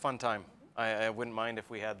 That was a fun time. I wouldn't mind if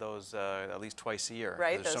we had those at least twice a year.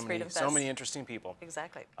 Right, There's those so many interesting people.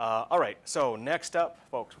 Exactly. All right, so next up,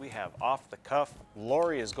 folks, we have Off the Cuff.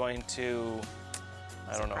 Lori is going to,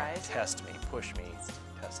 test me, push me,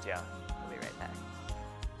 test, We'll be right back.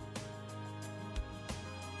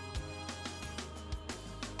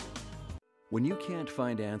 When you can't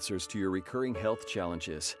find answers to your recurring health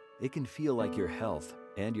challenges, it can feel like your health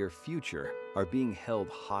and your future are being held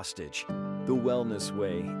hostage. The Wellness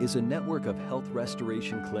Way is a network of health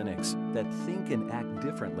restoration clinics that think and act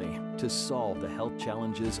differently to solve the health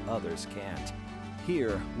challenges others can't.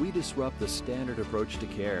 Here, we disrupt the standard approach to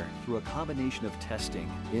care through a combination of testing,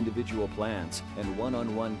 individual plans, and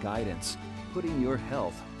one-on-one guidance, putting your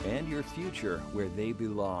health and your future where they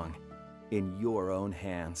belong, in your own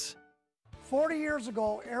hands. 40 years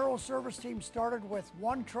ago, Arrow service team started with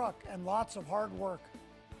one truck and lots of hard work.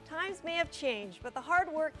 Times may have changed, but the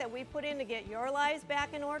hard work that we put in to get your lives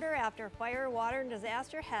back in order after fire, water, and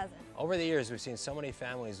disaster hasn't. Over the years, we've seen so many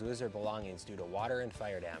families lose their belongings due to water and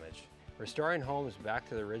fire damage. Restoring homes back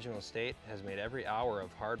to the original state has made every hour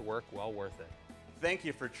of hard work well worth it. Thank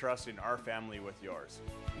you for trusting our family with yours.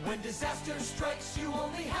 When disaster strikes, you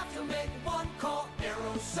only have to make one call.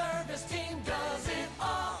 Arrow service team does it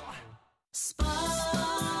all.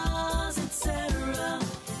 Spas, etc.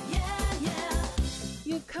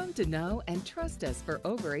 You've come to know and trust us for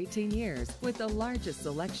over 18 years with the largest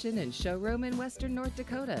selection and showroom in Western North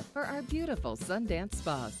Dakota for our beautiful Sundance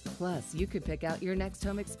spas. Plus, you can pick out your next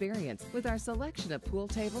home experience with our selection of pool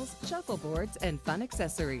tables, shuffleboards, and fun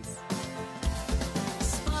accessories.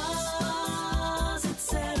 Spas,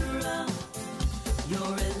 etc.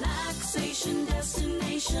 Your relaxation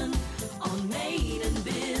destination on Main and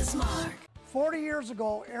Bismarck. 40 years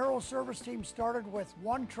ago, Arrow service team started with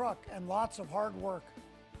one truck and lots of hard work.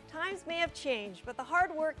 Times may have changed, but the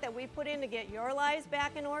hard work that we put in to get your lives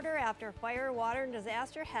back in order after fire, water, and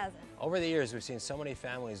disaster hasn't. Over the years, we've seen so many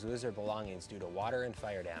families lose their belongings due to water and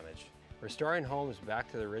fire damage. Restoring homes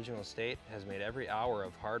back to the original state has made every hour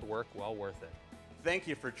of hard work well worth it. Thank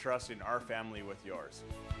you for trusting our family with yours.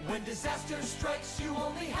 When disaster strikes, you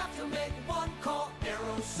only have to make one call.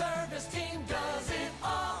 Arrow service team does it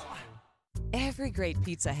all. Every great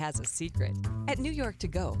pizza has a secret. At New York To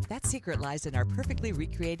Go, that secret lies in our perfectly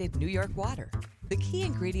recreated New York water, the key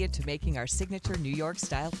ingredient to making our signature New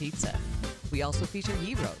York-style pizza. We also feature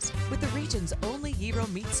gyros, with the region's only gyro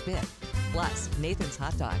meat spit, plus Nathan's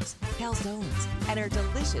hot dogs, calzones, and our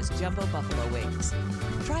delicious jumbo buffalo wings.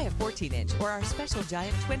 Try a 14-inch or our special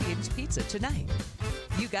giant 20-inch pizza tonight.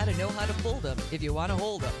 You gotta know how to fold them if you want to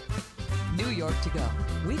hold them. New York To Go,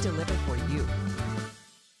 we deliver for you.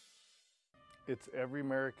 It's every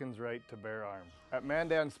American's right to bear arms. At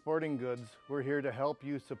Mandan Sporting Goods, we're here to help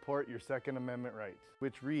you support your Second Amendment rights,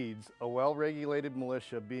 which reads, a well-regulated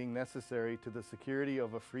militia being necessary to the security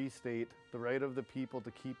of a free state, the right of the people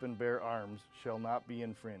to keep and bear arms shall not be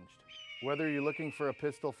infringed. Whether you're looking for a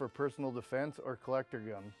pistol for personal defense or collector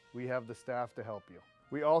gun, we have the staff to help you.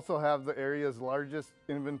 We also have the area's largest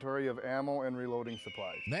inventory of ammo and reloading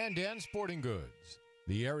supplies. Mandan Sporting Goods,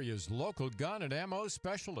 the area's local gun and ammo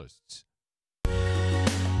specialists.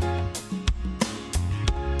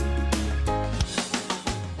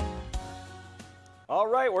 All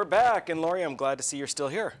right, we're back. And Lori, I'm glad to see you're still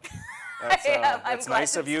here. It's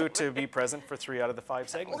nice of you to be present for 3 out of the 5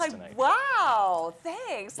 segments tonight. Wow,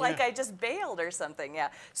 thanks. Yeah. Like I just bailed or something, yeah.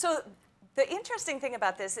 So the interesting thing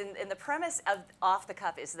about this, in the premise of Off the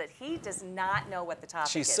Cuff, is that he does not know what the topic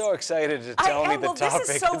is. She's so excited to tell me the topic. This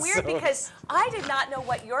is so weird because I did not know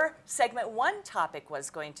what your segment 1 topic was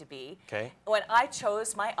going to be when I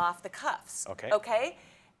chose my Off the Cuffs. Okay?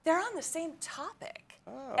 They're on the same topic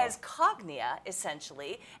as Cognia,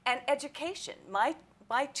 essentially, and education. My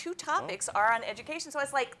 2 topics are on education, so I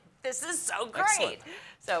was like, this is so great. Excellent.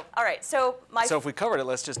 So, all right, so if we covered it,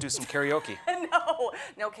 let's just do some karaoke.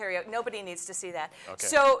 No karaoke. Nobody needs to see that. Okay.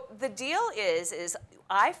 So the deal is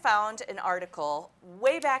I found an article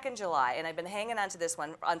way back in July, and I've been hanging on to this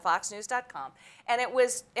one on foxnews.com, and it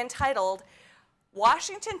was entitled,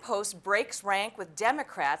 Washington Post breaks rank with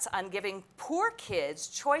Democrats on giving poor kids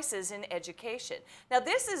choices in education. Now,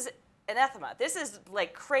 this is anathema. This is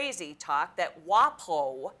like crazy talk that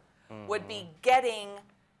WAPO would be getting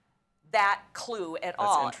that clue at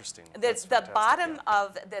all. That's interesting. That's the bottom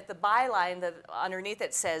of the byline, underneath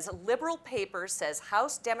it says, liberal paper says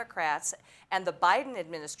House Democrats and the Biden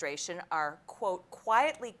administration are, quote,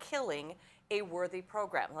 quietly killing a worthy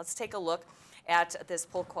program. Let's take a look at this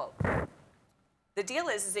full quote. The deal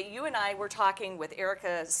is that you and I were talking with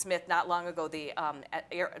Erica Smith not long ago, the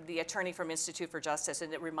attorney from Institute for Justice,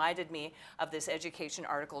 and it reminded me of this education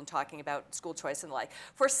article and talking about school choice and the like.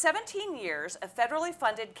 For 17 years, a federally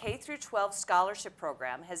funded K-12 scholarship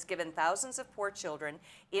program has given thousands of poor children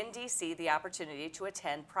in D.C. the opportunity to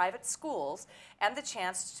attend private schools and the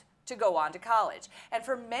chance to go on to college. And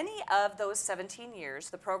for many of those 17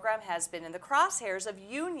 years, the program has been in the crosshairs of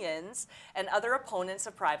unions and other opponents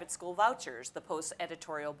of private school vouchers, the Post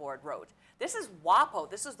editorial board wrote. This is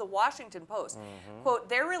WAPO, this is the Washington Post. Quote,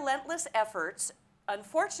 their relentless efforts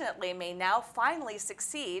unfortunately may now finally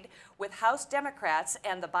succeed with House Democrats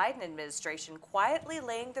and the Biden administration quietly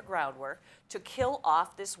laying the groundwork to kill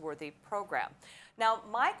off this worthy program. Now,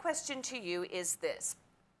 my question to you is this.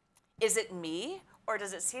 Is it me, or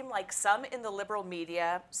does it seem like some in the liberal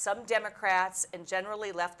media, some Democrats, and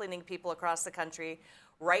generally left-leaning people across the country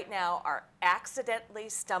right now are accidentally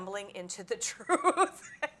stumbling into the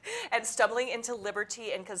truth and stumbling into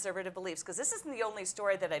liberty and conservative beliefs? Because this isn't the only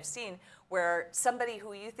story that I've seen where somebody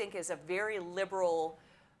who you think is a very liberal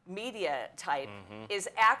media type is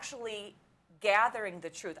actually gathering the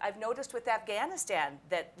truth. I've noticed with Afghanistan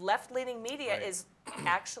that left-leaning media is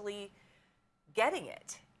actually getting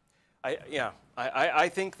it. I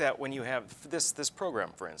think that when you have this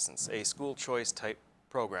program, for instance, a school choice type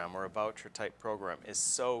program or a voucher type program is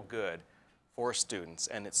so good for students,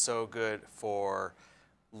 and it's so good for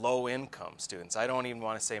low income students. I don't even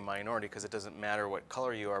want to say minority because it doesn't matter what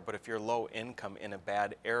color you are, but if you're low income in a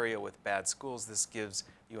bad area with bad schools, this gives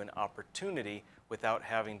you an opportunity without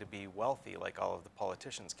having to be wealthy like all of the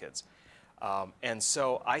politicians' kids. And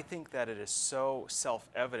so I think that it is so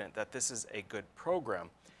self-evident that this is a good program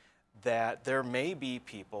that there may be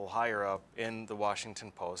people higher up in the Washington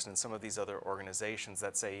Post and some of these other organizations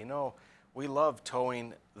that say, you know, we love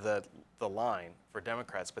towing the line for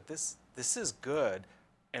Democrats, but this is good,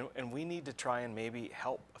 and we need to try and maybe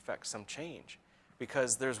help affect some change.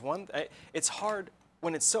 Because there's one, it's hard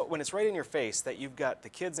when it's right in your face that you've got the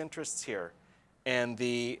kids' interests here and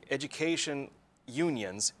the education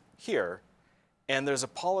unions here, and there's a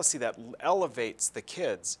policy that elevates the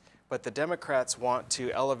kids, but the Democrats want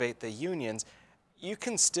to elevate the unions. You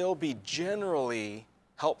can still be generally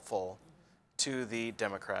helpful to the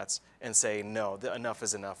Democrats and say, no, enough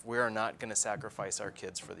is enough. We are not going to sacrifice our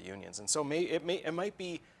kids for the unions. And so it might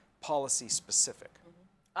be policy specific.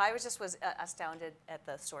 I was astounded at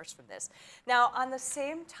the source from this. Now, on the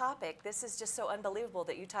same topic, this is just so unbelievable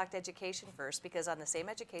that you talked education first, because on the same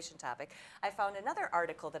education topic, I found another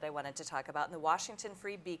article that I wanted to talk about in the Washington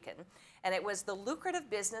Free Beacon, and it was the lucrative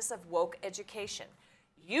business of woke education.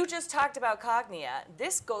 You just talked about Cognia.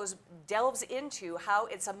 This delves into how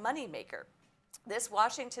it's a moneymaker. This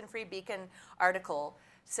Washington Free Beacon article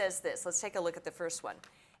says this. Let's take a look at the first one.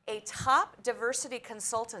 A top diversity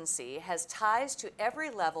consultancy has ties to every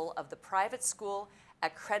level of the private school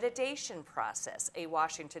accreditation process, a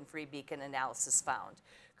Washington Free Beacon analysis found,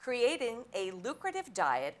 creating a lucrative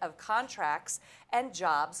diet of contracts and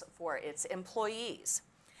jobs for its employees.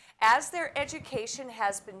 As their education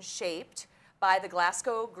has been shaped by the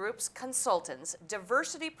Glasgow Group's consultants,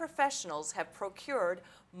 diversity professionals have procured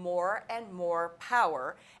more and more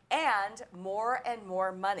power and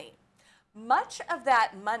more money. Much of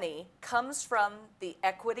that money comes from the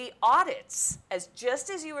equity audits, just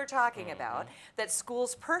as you were talking about, that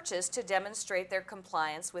schools purchase to demonstrate their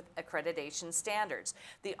compliance with accreditation standards.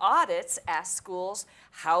 The audits ask schools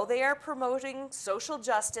how they are promoting social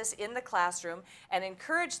justice in the classroom and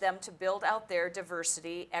encourage them to build out their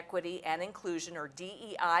diversity, equity, and inclusion, or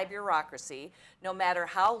DEI bureaucracy, no matter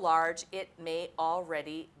how large it may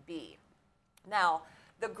already be. Now,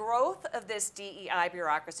 the growth of this DEI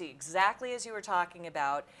bureaucracy, exactly as you were talking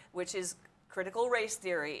about, which is critical race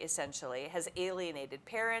theory essentially, has alienated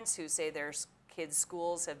parents who say their kids'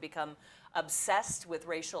 schools have become obsessed with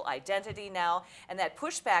racial identity now, and that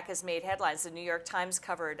pushback has made headlines. The New York Times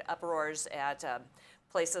covered uproars at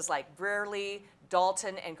places like Brearley,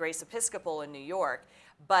 Dalton, and Grace Episcopal in New York,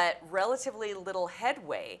 but relatively little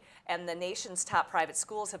headway, and the nation's top private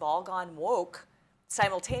schools have all gone woke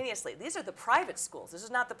simultaneously. These are the private schools. This is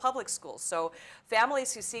not the public schools. So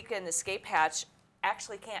families who seek an escape hatch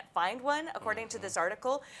actually can't find one, according to this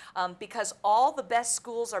article, because all the best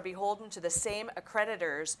schools are beholden to the same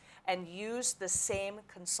accreditors and use the same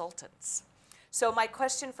consultants. So my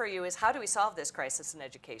question for you is, how do we solve this crisis in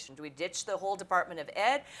education? Do we ditch the whole Department of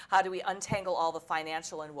Ed? How do we untangle all the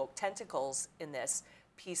financial and woke tentacles in this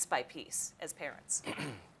piece by piece as parents?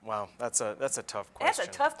 Wow, that's a tough question. That's a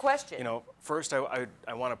tough question. You know, first I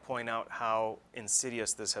want to point out how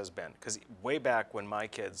insidious this has been, because way back when my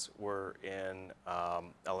kids were in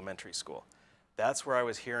elementary school, that's where I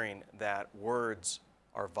was hearing that words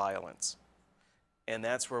are violence. And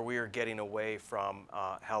that's where we are getting away from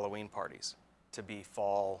Halloween parties to be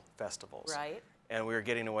fall festivals. Right. And we were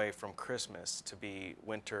getting away from Christmas to be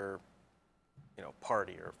winter,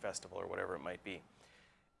 party or festival or whatever it might be.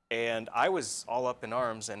 And I was all up in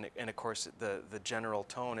arms, and of course the general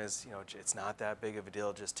tone is, it's not that big of a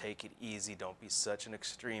deal, just take it easy, don't be such an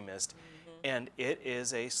extremist. And it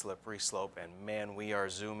is a slippery slope, and man, we are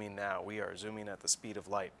zooming now. We are zooming at the speed of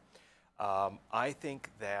light. I think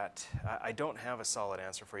that I don't have a solid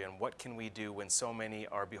answer for you on what can we do when so many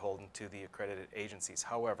are beholden to the accredited agencies.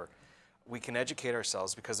 However, we can educate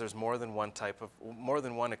ourselves because there's more than one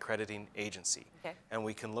accrediting agency. Okay. And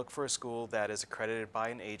we can look for a school that is accredited by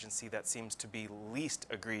an agency that seems to be least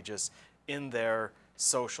egregious in their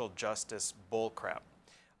social justice bullcrap.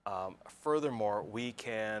 Furthermore, we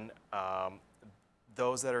can,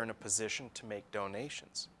 those that are in a position to make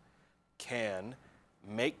donations can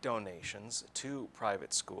make donations to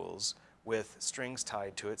private schools with strings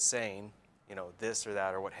tied to it saying, you know, this or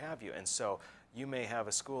that or what have you. And so you may have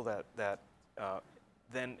a school that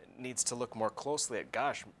then needs to look more closely at,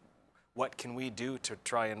 gosh, what can we do to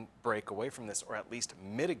try and break away from this or at least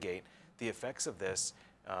mitigate the effects of this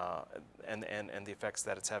and the effects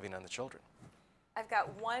that it's having on the children. I've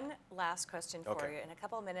got one last question for you and a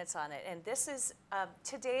couple of minutes on it. And this is,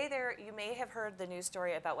 today you may have heard the news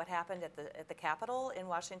story about what happened at the Capitol in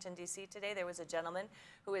Washington, D.C. today. There was a gentleman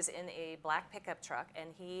who was in a black pickup truck, and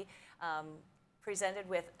he presented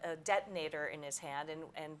with a detonator in his hand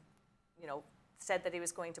and you know, said that he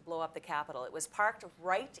was going to blow up the Capitol. It was parked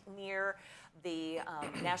right near the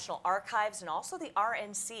National Archives and also the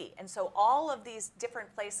RNC. And so all of these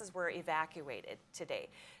different places were evacuated today.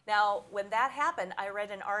 Now, when that happened, I read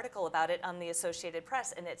an article about it on the Associated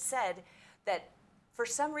Press, and it said that for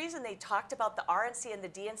some reason they talked about the RNC and the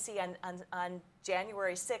DNC on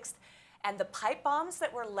January 6th, and the pipe bombs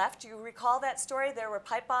that were left, do you recall that story? There were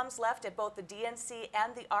pipe bombs left at both the DNC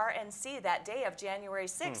and the RNC that day of January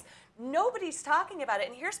 6th. Nobody's talking about it,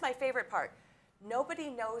 and here's my favorite part. Nobody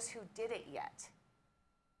knows who did it yet.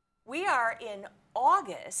 We are in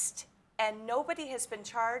August, and nobody has been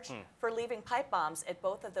charged for leaving pipe bombs at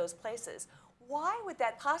both of those places. Why would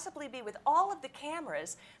that possibly be with all of the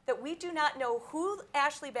cameras that we do not know who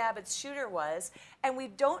Ashley Babbitt's shooter was, and we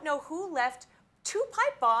don't know who left 2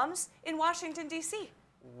 pipe bombs in Washington, D.C.?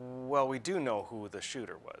 Well, we do know who the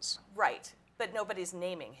shooter was. Right, but nobody's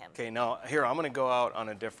naming him. Okay, now here, I'm going to go out on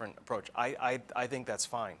a different approach. I think that's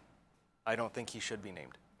fine. I don't think he should be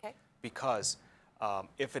named. Okay. Because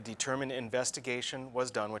if a determined investigation was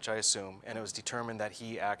done, which I assume, and it was determined that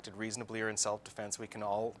he acted reasonably or in self-defense, we can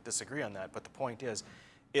all disagree on that. But the point is,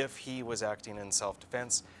 if he was acting in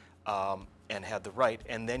self-defense and had the right,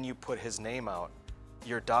 and then you put his name out,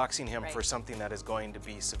 you're doxing him for something that is going to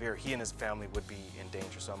be severe. He and his family would be in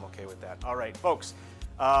danger, so I'm okay with that. All right, folks.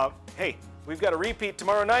 Hey, we've got a repeat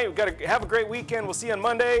tomorrow night. We've got to have a great weekend. We'll see you on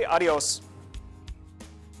Monday. Adios.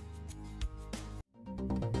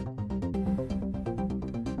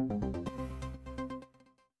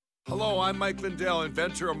 Hello, I'm Mike Lindell,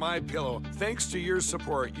 inventor of MyPillow. Thanks to your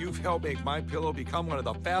support, you've helped make MyPillow become one of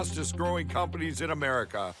the fastest growing companies in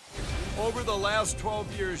America. Over the last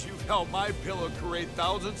 12 years, you've helped MyPillow create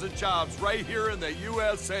thousands of jobs right here in the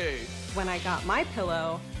USA. When I got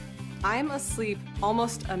MyPillow, I'm asleep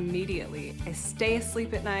almost immediately. I stay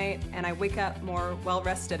asleep at night and I wake up more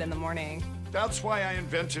well-rested in the morning. That's why I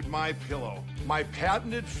invented MyPillow. My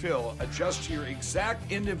patented fill adjusts to your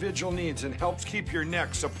exact individual needs and helps keep your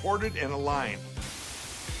neck supported and aligned.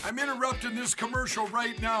 I'm interrupting this commercial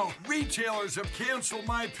right now. Retailers have canceled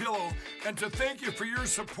MyPillow, and to thank you for your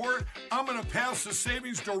support, I'm gonna pass the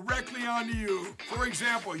savings directly on to you. For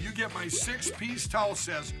example, you get my 6-piece towel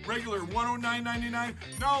sets, regular $109.99,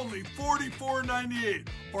 now only $44.98,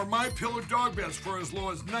 or MyPillow dog beds for as low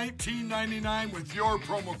as $19.99 with your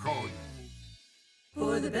promo code.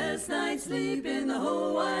 For the best night's sleep in the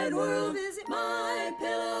whole wide world, visit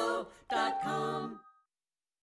MyPillow.